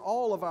places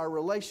all of our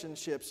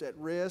relationships at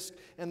risk,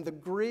 and the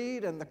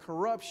greed and the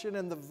corruption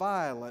and the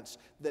violence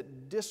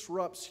that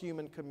disrupts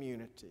human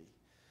community.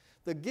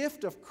 The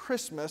gift of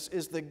Christmas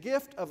is the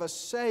gift of a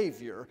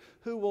Savior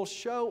who will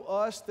show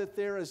us that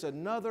there is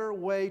another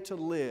way to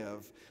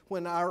live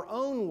when our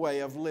own way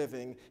of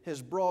living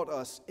has brought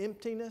us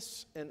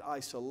emptiness and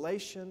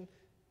isolation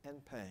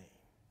and pain.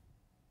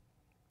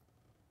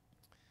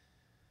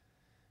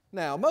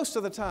 Now, most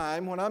of the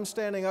time when I'm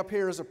standing up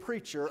here as a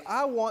preacher,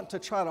 I want to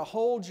try to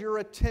hold your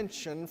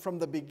attention from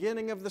the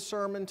beginning of the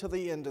sermon to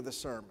the end of the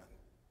sermon.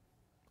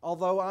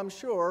 Although I'm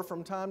sure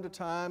from time to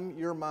time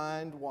your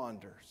mind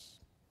wanders.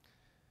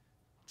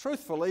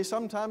 Truthfully,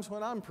 sometimes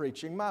when I'm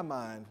preaching, my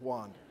mind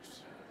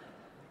wanders.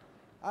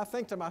 I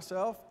think to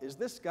myself, is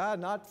this guy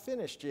not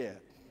finished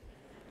yet?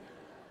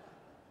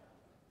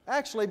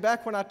 Actually,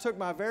 back when I took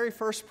my very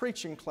first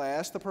preaching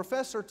class, the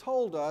professor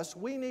told us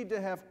we need to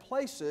have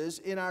places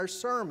in our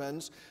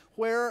sermons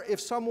where if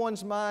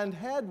someone's mind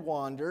had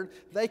wandered,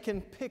 they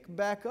can pick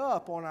back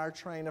up on our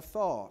train of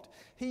thought.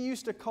 He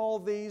used to call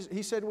these,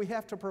 he said we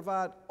have to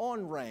provide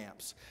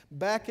on-ramps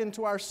back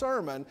into our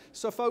sermon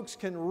so folks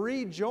can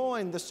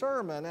rejoin the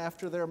sermon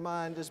after their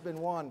mind has been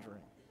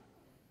wandering.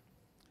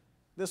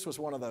 This was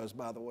one of those,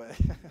 by the way.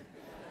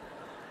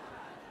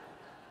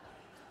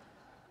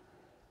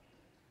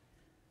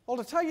 Well,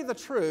 to tell you the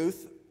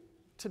truth,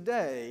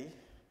 today,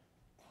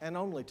 and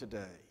only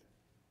today,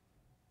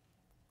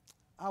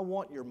 I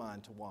want your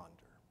mind to wander.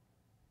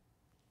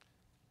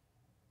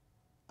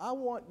 I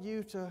want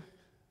you to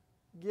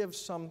give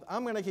some,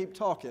 I'm going to keep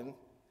talking,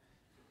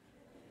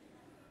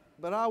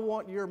 but I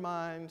want your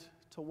mind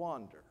to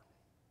wander.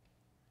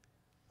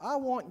 I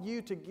want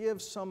you to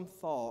give some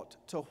thought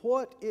to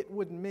what it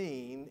would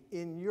mean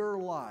in your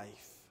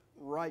life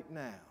right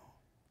now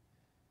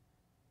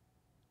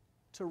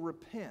to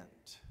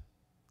repent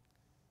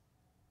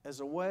as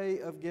a way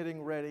of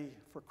getting ready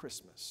for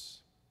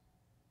Christmas.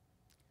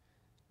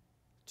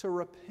 to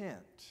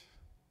repent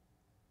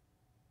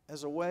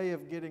as a way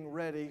of getting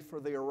ready for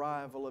the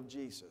arrival of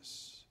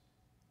Jesus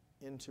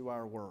into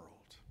our world.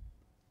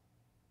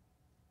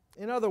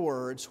 In other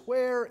words,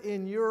 where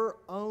in your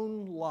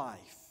own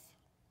life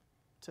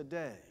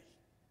today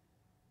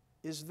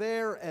is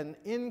there an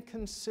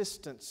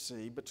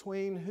inconsistency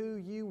between who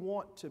you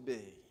want to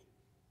be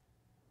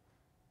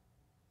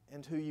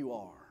and who you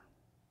are?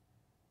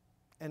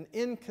 An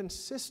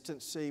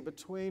inconsistency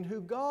between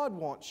who God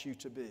wants you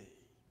to be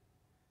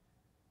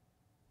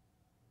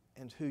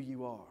and who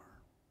you are.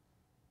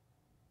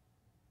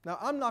 Now,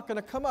 I'm not going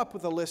to come up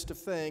with a list of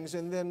things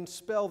and then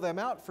spell them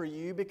out for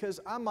you, because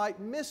I might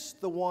miss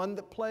the one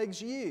that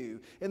plagues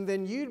you, and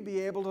then you'd be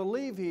able to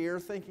leave here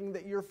thinking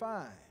that you're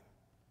fine.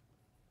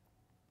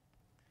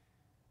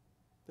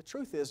 The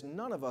truth is,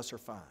 none of us are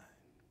fine.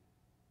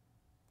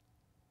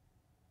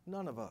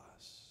 None of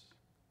us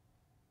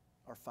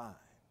are fine.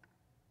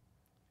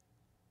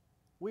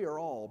 We are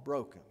all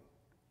broken,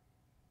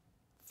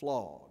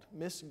 flawed,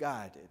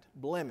 misguided,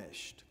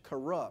 blemished,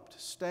 corrupt,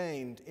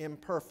 stained,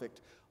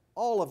 imperfect.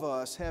 All of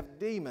us have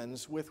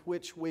demons with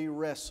which we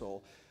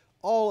wrestle.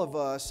 All of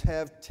us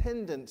have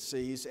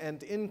tendencies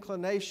and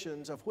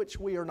inclinations of which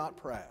we are not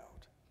proud.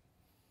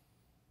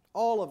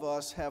 All of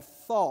us have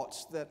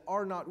thoughts that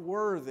are not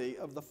worthy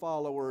of the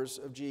followers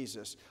of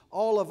Jesus.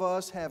 All of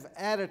us have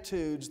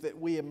attitudes that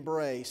we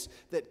embrace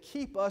that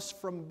keep us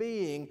from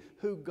being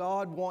who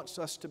God wants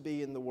us to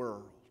be in the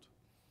world.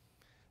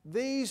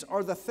 These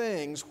are the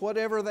things,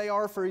 whatever they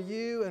are for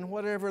you and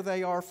whatever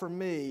they are for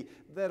me,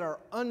 that are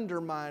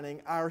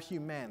undermining our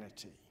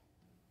humanity,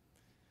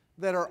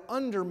 that are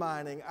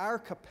undermining our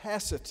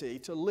capacity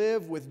to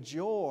live with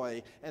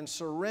joy and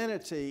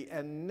serenity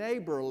and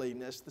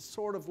neighborliness, the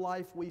sort of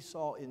life we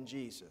saw in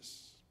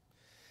Jesus.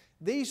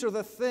 These are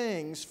the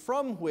things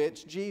from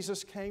which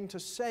Jesus came to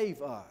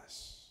save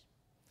us.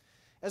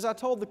 As I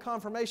told the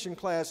confirmation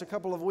class a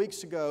couple of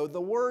weeks ago,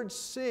 the word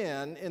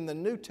sin in the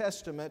New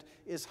Testament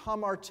is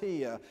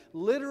hamartia.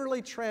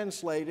 Literally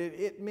translated,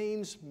 it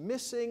means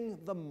missing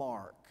the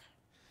mark.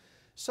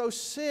 So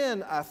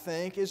sin, I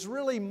think, is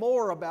really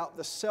more about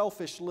the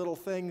selfish little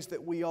things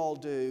that we all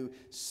do.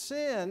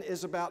 Sin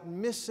is about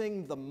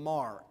missing the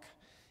mark.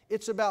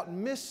 It's about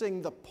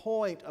missing the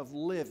point of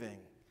living.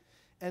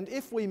 And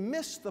if we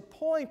miss the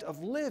point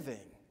of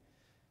living,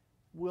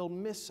 we'll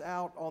miss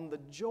out on the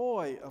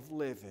joy of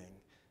living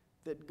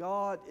that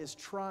God is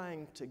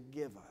trying to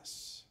give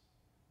us.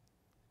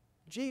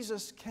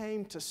 Jesus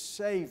came to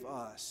save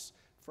us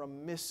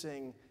from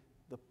missing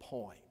the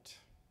point.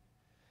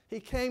 He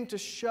came to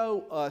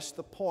show us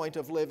the point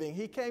of living.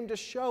 He came to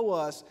show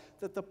us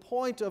that the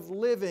point of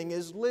living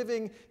is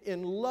living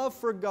in love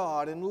for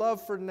God and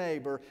love for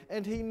neighbor.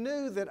 And He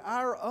knew that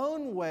our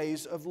own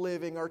ways of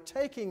living are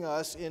taking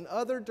us in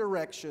other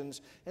directions.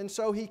 And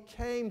so He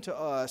came to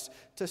us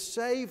to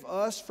save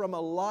us from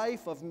a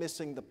life of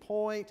missing the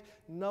point,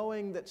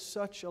 knowing that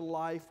such a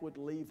life would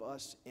leave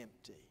us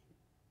empty.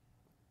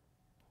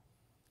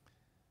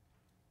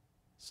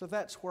 So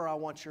that's where I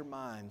want your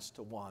minds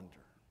to wander.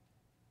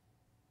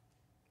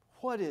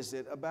 What is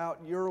it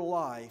about your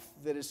life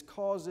that is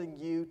causing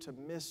you to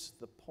miss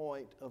the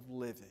point of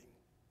living?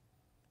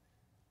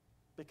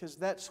 Because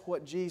that's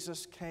what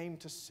Jesus came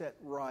to set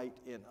right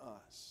in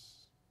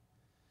us.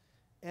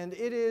 And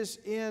it is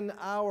in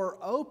our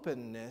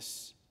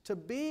openness to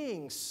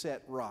being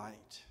set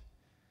right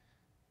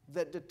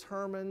that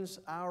determines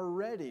our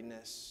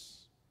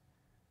readiness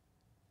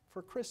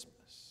for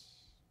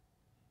Christmas.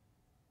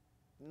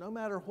 No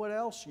matter what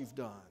else you've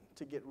done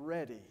to get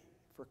ready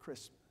for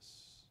Christmas,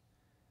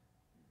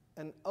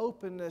 an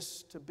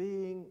openness to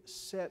being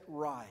set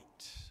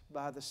right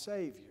by the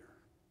Savior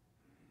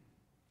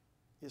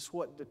is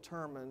what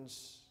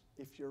determines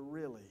if you're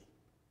really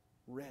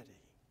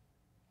ready.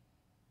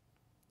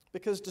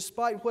 Because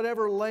despite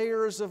whatever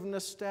layers of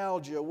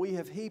nostalgia we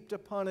have heaped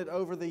upon it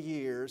over the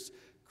years,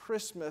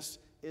 Christmas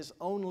is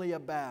only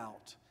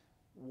about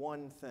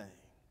one thing.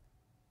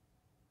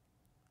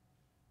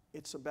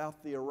 It's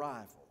about the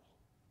arrival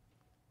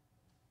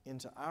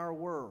into our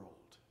world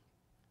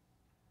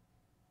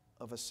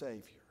of a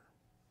Savior.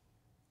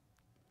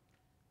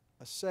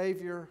 A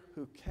Savior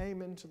who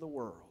came into the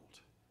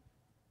world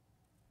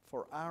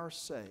for our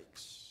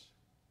sakes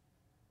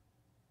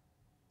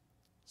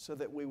so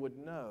that we would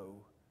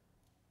know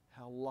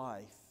how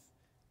life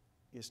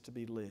is to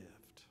be lived.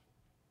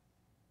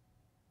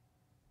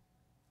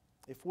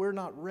 If we're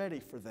not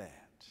ready for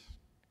that,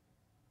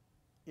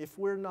 if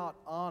we're not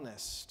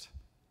honest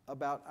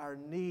about our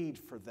need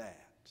for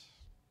that,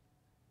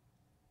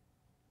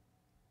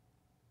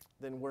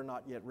 then we're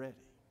not yet ready.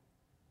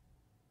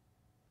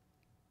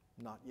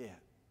 Not yet.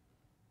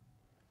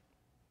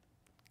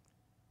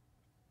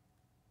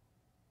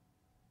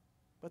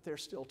 But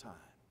there's still time.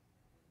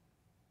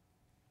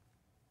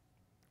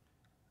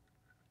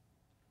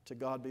 To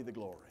God be the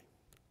glory,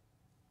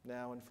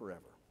 now and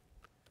forever.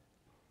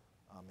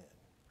 Amen.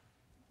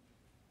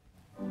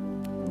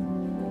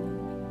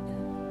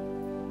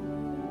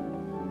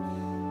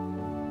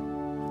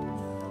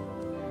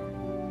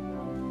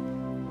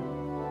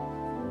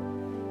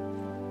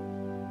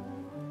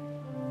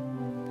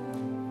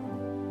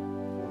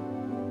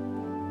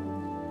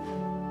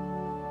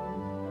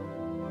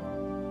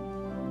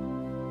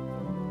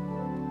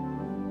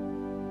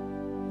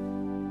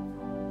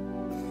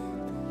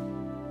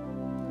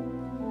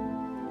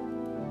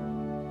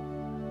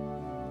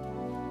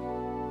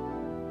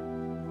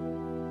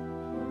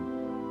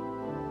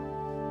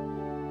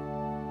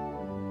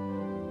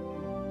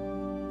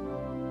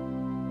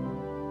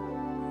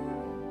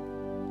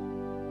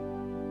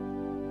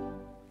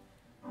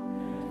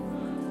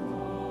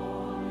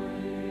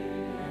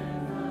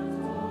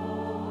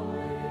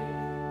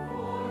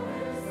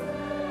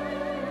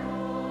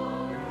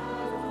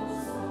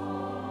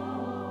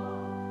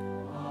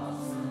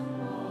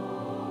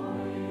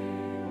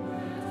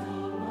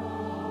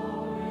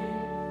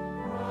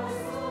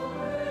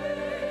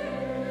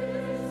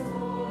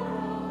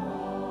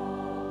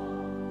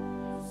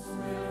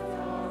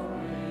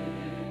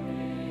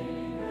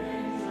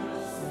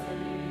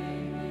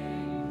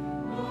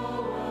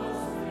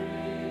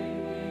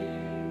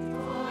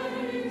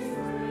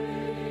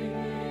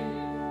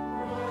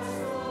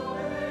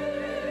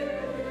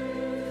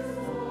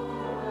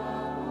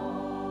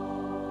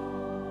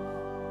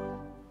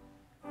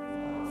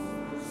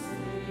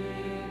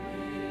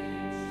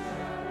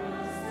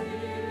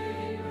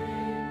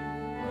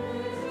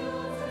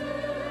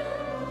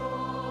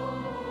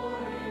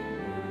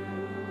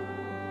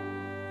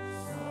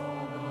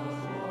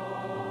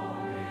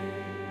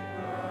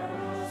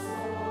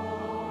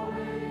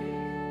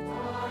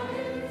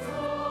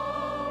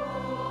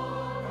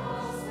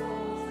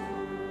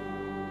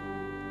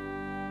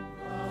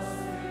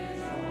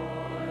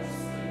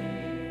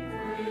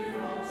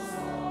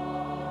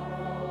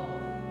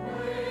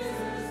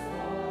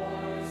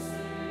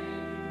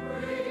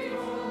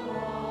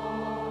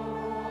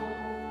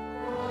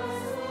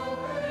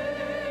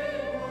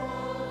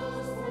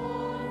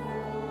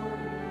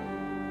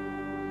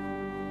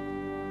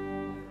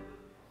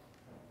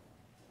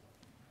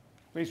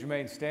 Please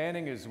remain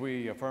standing as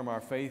we affirm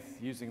our faith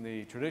using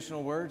the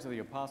traditional words of the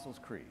Apostles'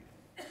 Creed.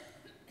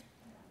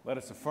 Let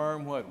us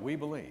affirm what we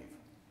believe.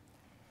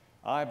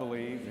 I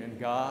believe in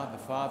God,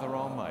 the Father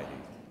Almighty,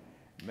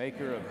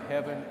 maker of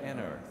heaven and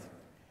earth,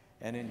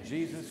 and in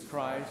Jesus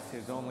Christ,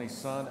 his only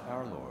Son,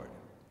 our Lord,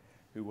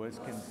 who was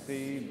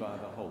conceived by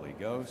the Holy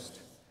Ghost,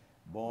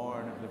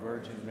 born of the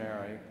Virgin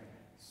Mary,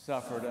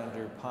 suffered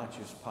under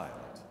Pontius Pilate,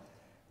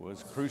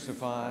 was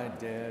crucified,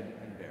 dead,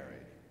 and buried.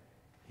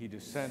 He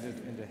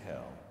descended into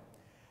hell.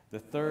 The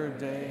third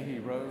day he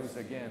rose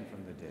again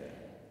from the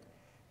dead.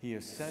 He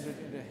ascended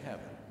into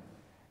heaven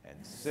and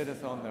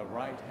sitteth on the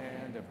right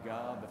hand of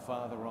God the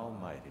Father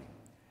Almighty.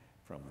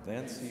 From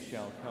thence he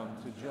shall come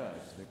to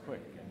judge the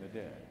quick and the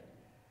dead.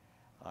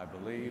 I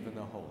believe in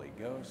the Holy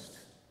Ghost,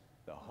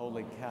 the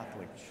Holy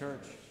Catholic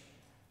Church,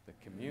 the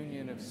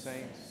communion of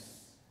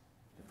saints,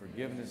 the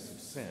forgiveness of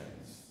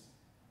sins,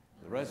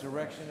 the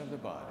resurrection of the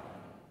body,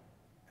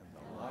 and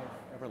the life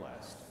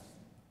everlasting.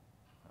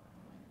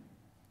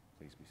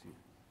 Please be seated.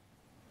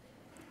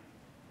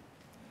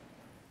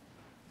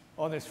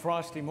 On this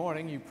frosty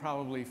morning, you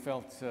probably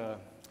felt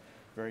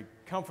very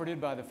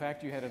comforted by the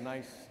fact you had a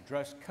nice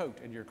dress coat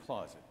in your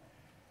closet.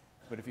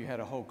 But if you had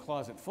a whole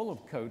closet full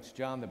of coats,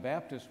 John the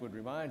Baptist would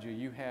remind you,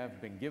 you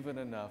have been given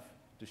enough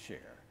to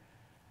share.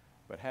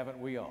 But haven't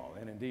we all?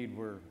 And indeed,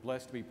 we're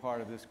blessed to be part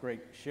of this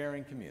great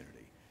sharing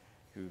community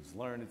who's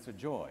learned it's a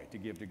joy to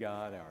give to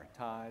God our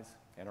tithes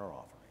and our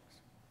offerings.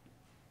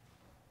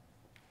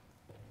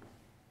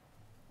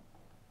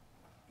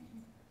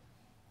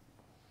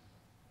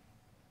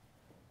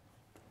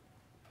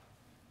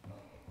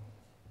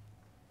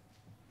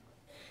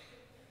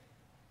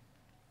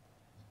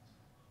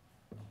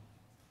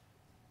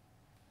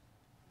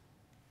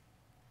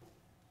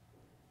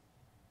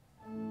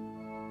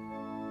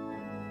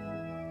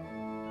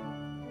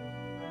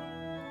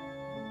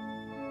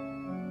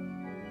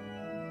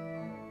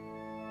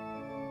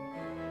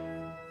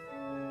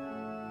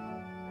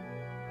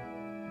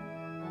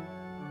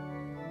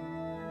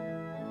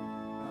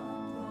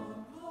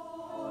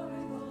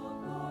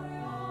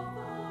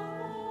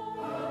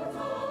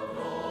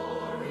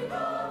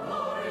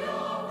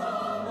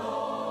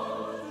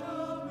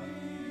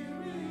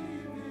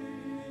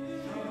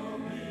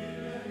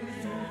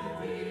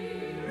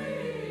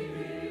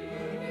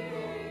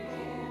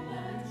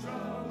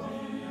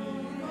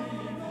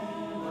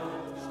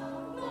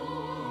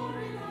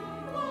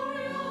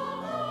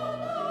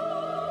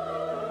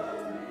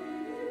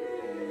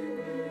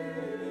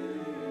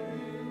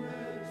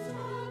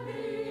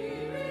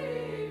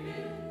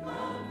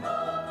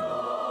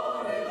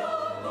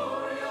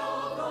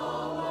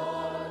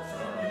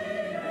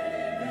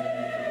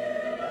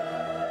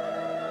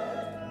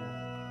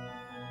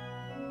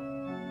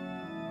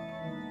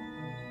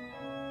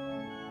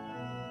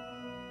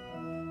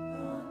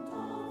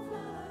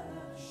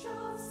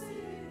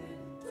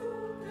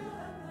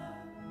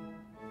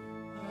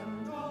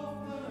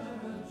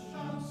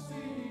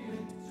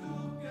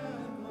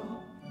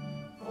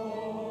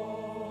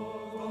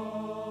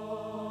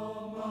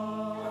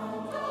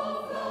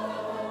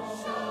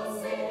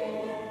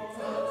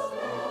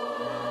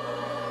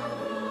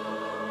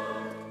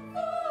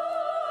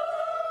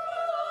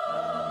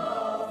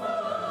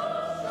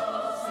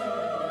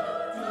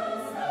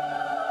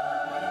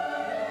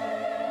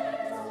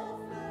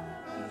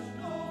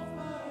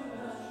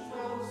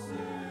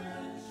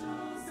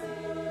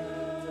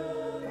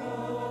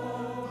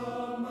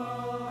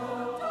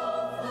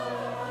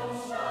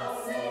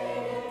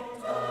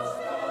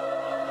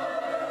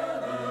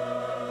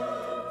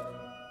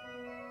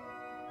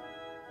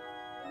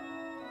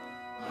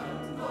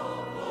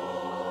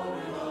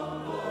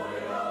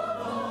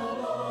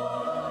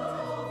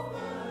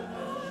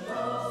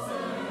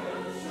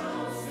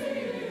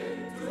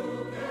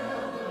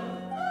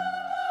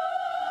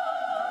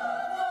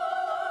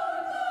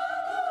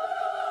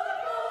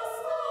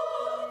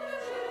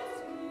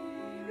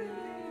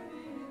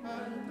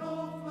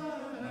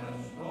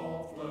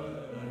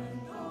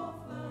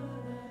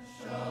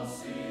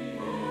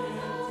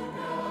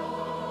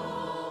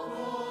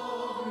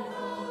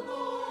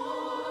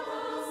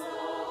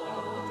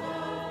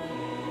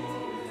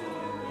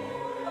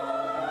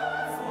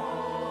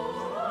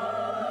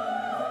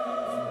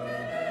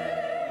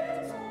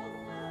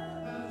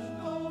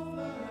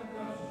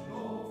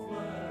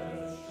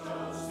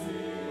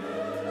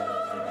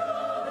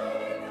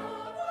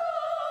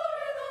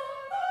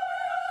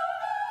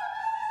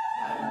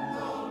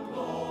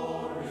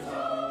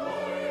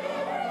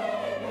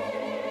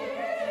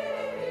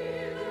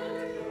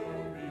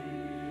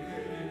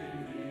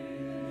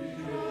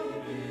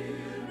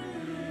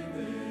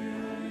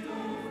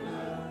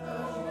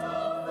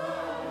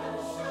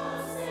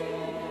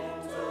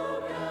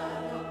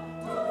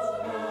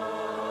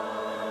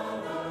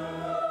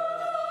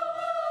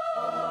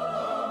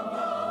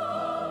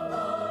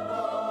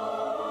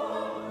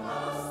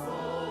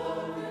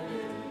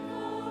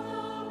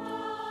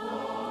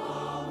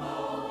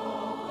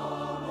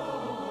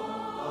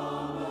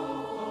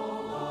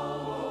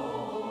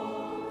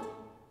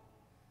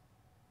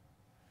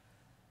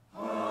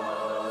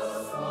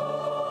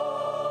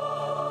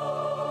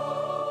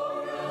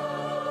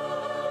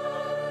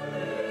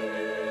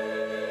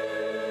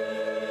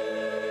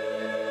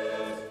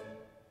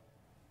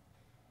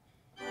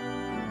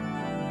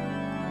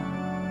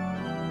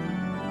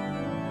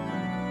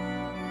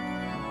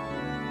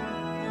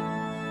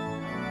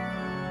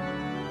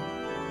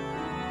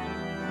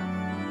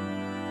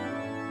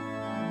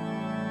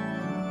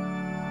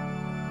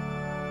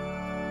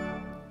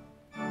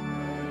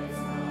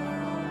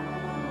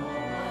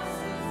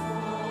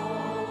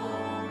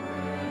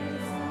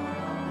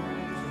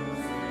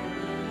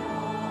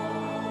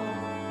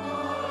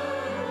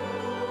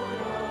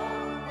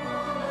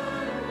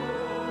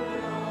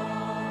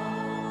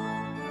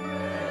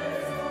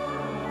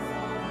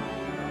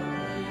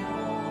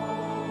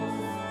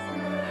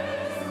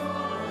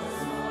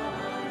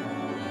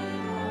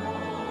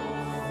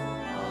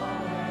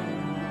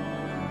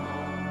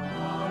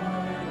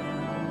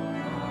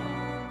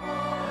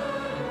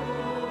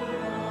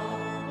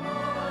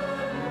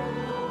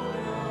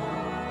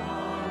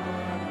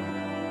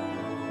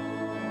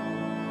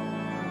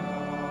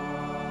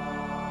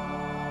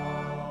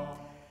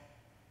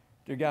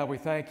 Dear God, we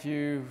thank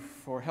you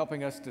for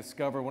helping us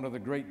discover one of the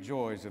great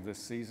joys of this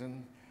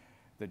season,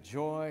 the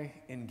joy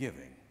in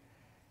giving.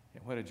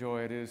 And what a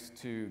joy it is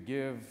to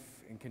give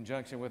in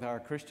conjunction with our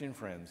Christian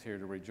friends here,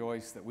 to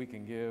rejoice that we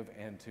can give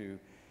and to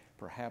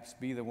perhaps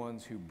be the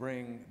ones who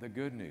bring the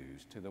good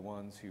news to the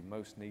ones who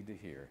most need to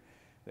hear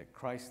that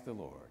Christ the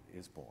Lord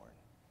is born.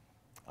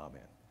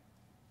 Amen.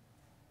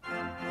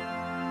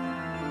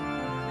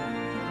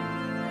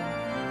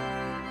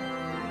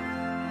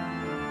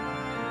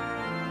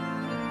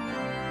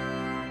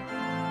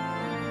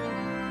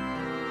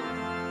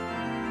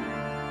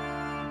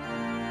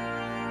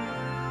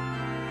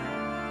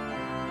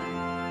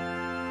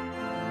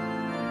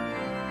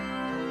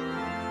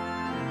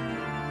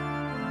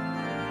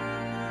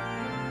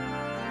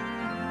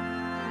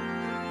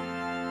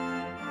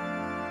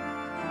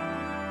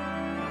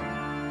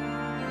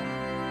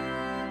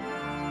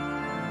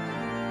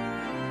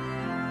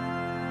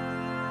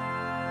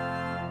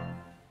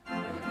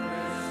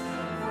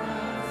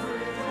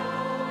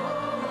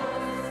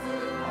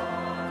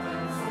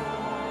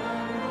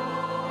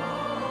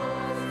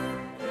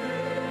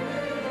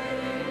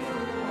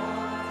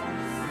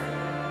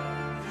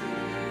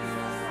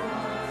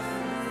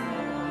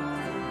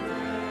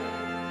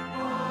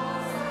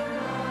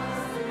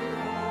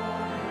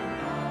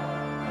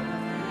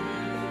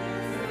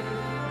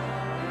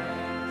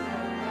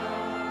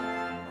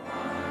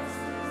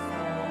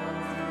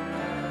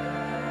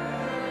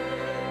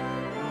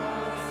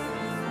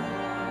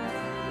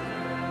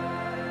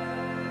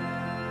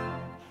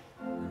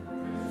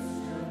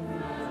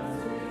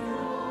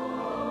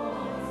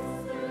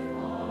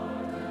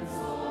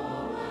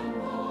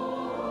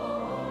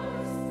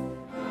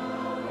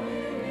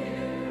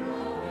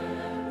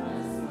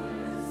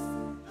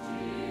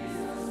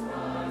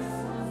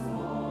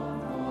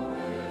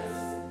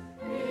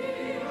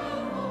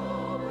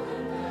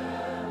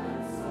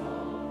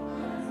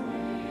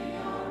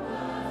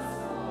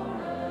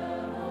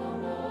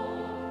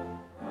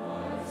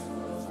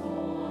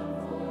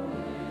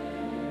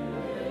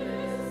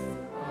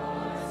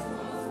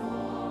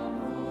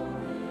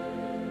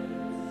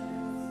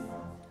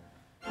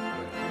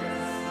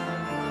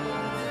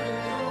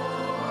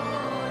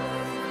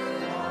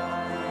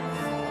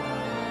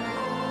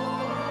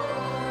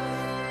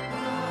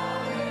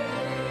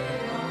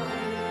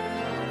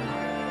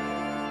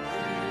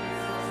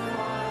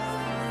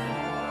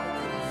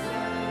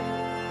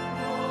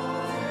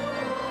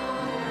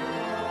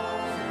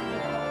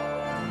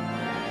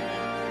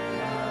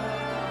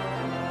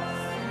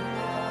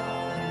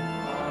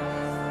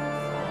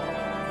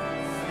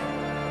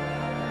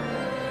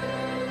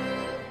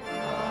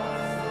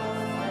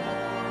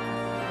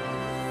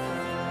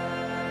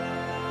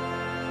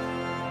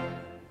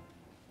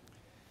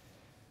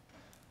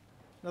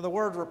 Now, the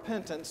word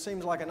repentance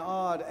seems like an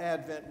odd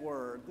Advent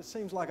word. This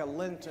seems like a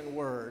Lenten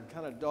word,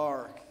 kind of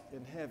dark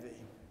and heavy.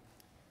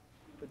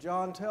 But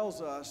John tells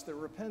us that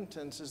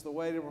repentance is the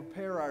way to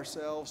prepare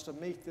ourselves to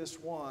meet this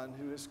one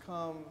who has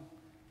come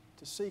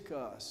to seek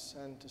us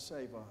and to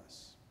save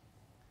us.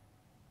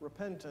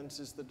 Repentance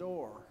is the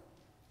door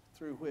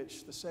through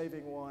which the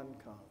saving one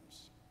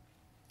comes.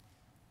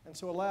 And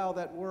so allow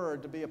that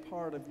word to be a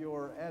part of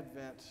your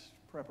Advent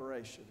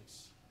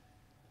preparations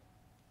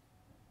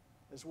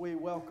as we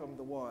welcome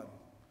the one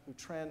who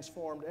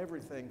transformed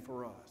everything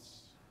for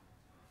us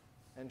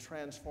and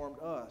transformed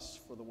us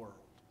for the world.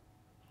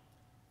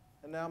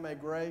 And now may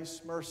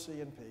grace,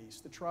 mercy, and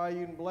peace, the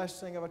triune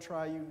blessing of a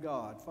triune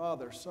God,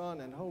 Father,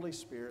 Son, and Holy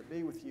Spirit,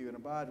 be with you and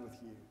abide with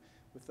you,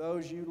 with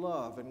those you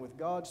love, and with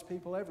God's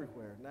people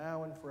everywhere,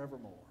 now and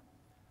forevermore.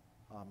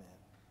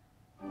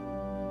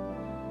 Amen.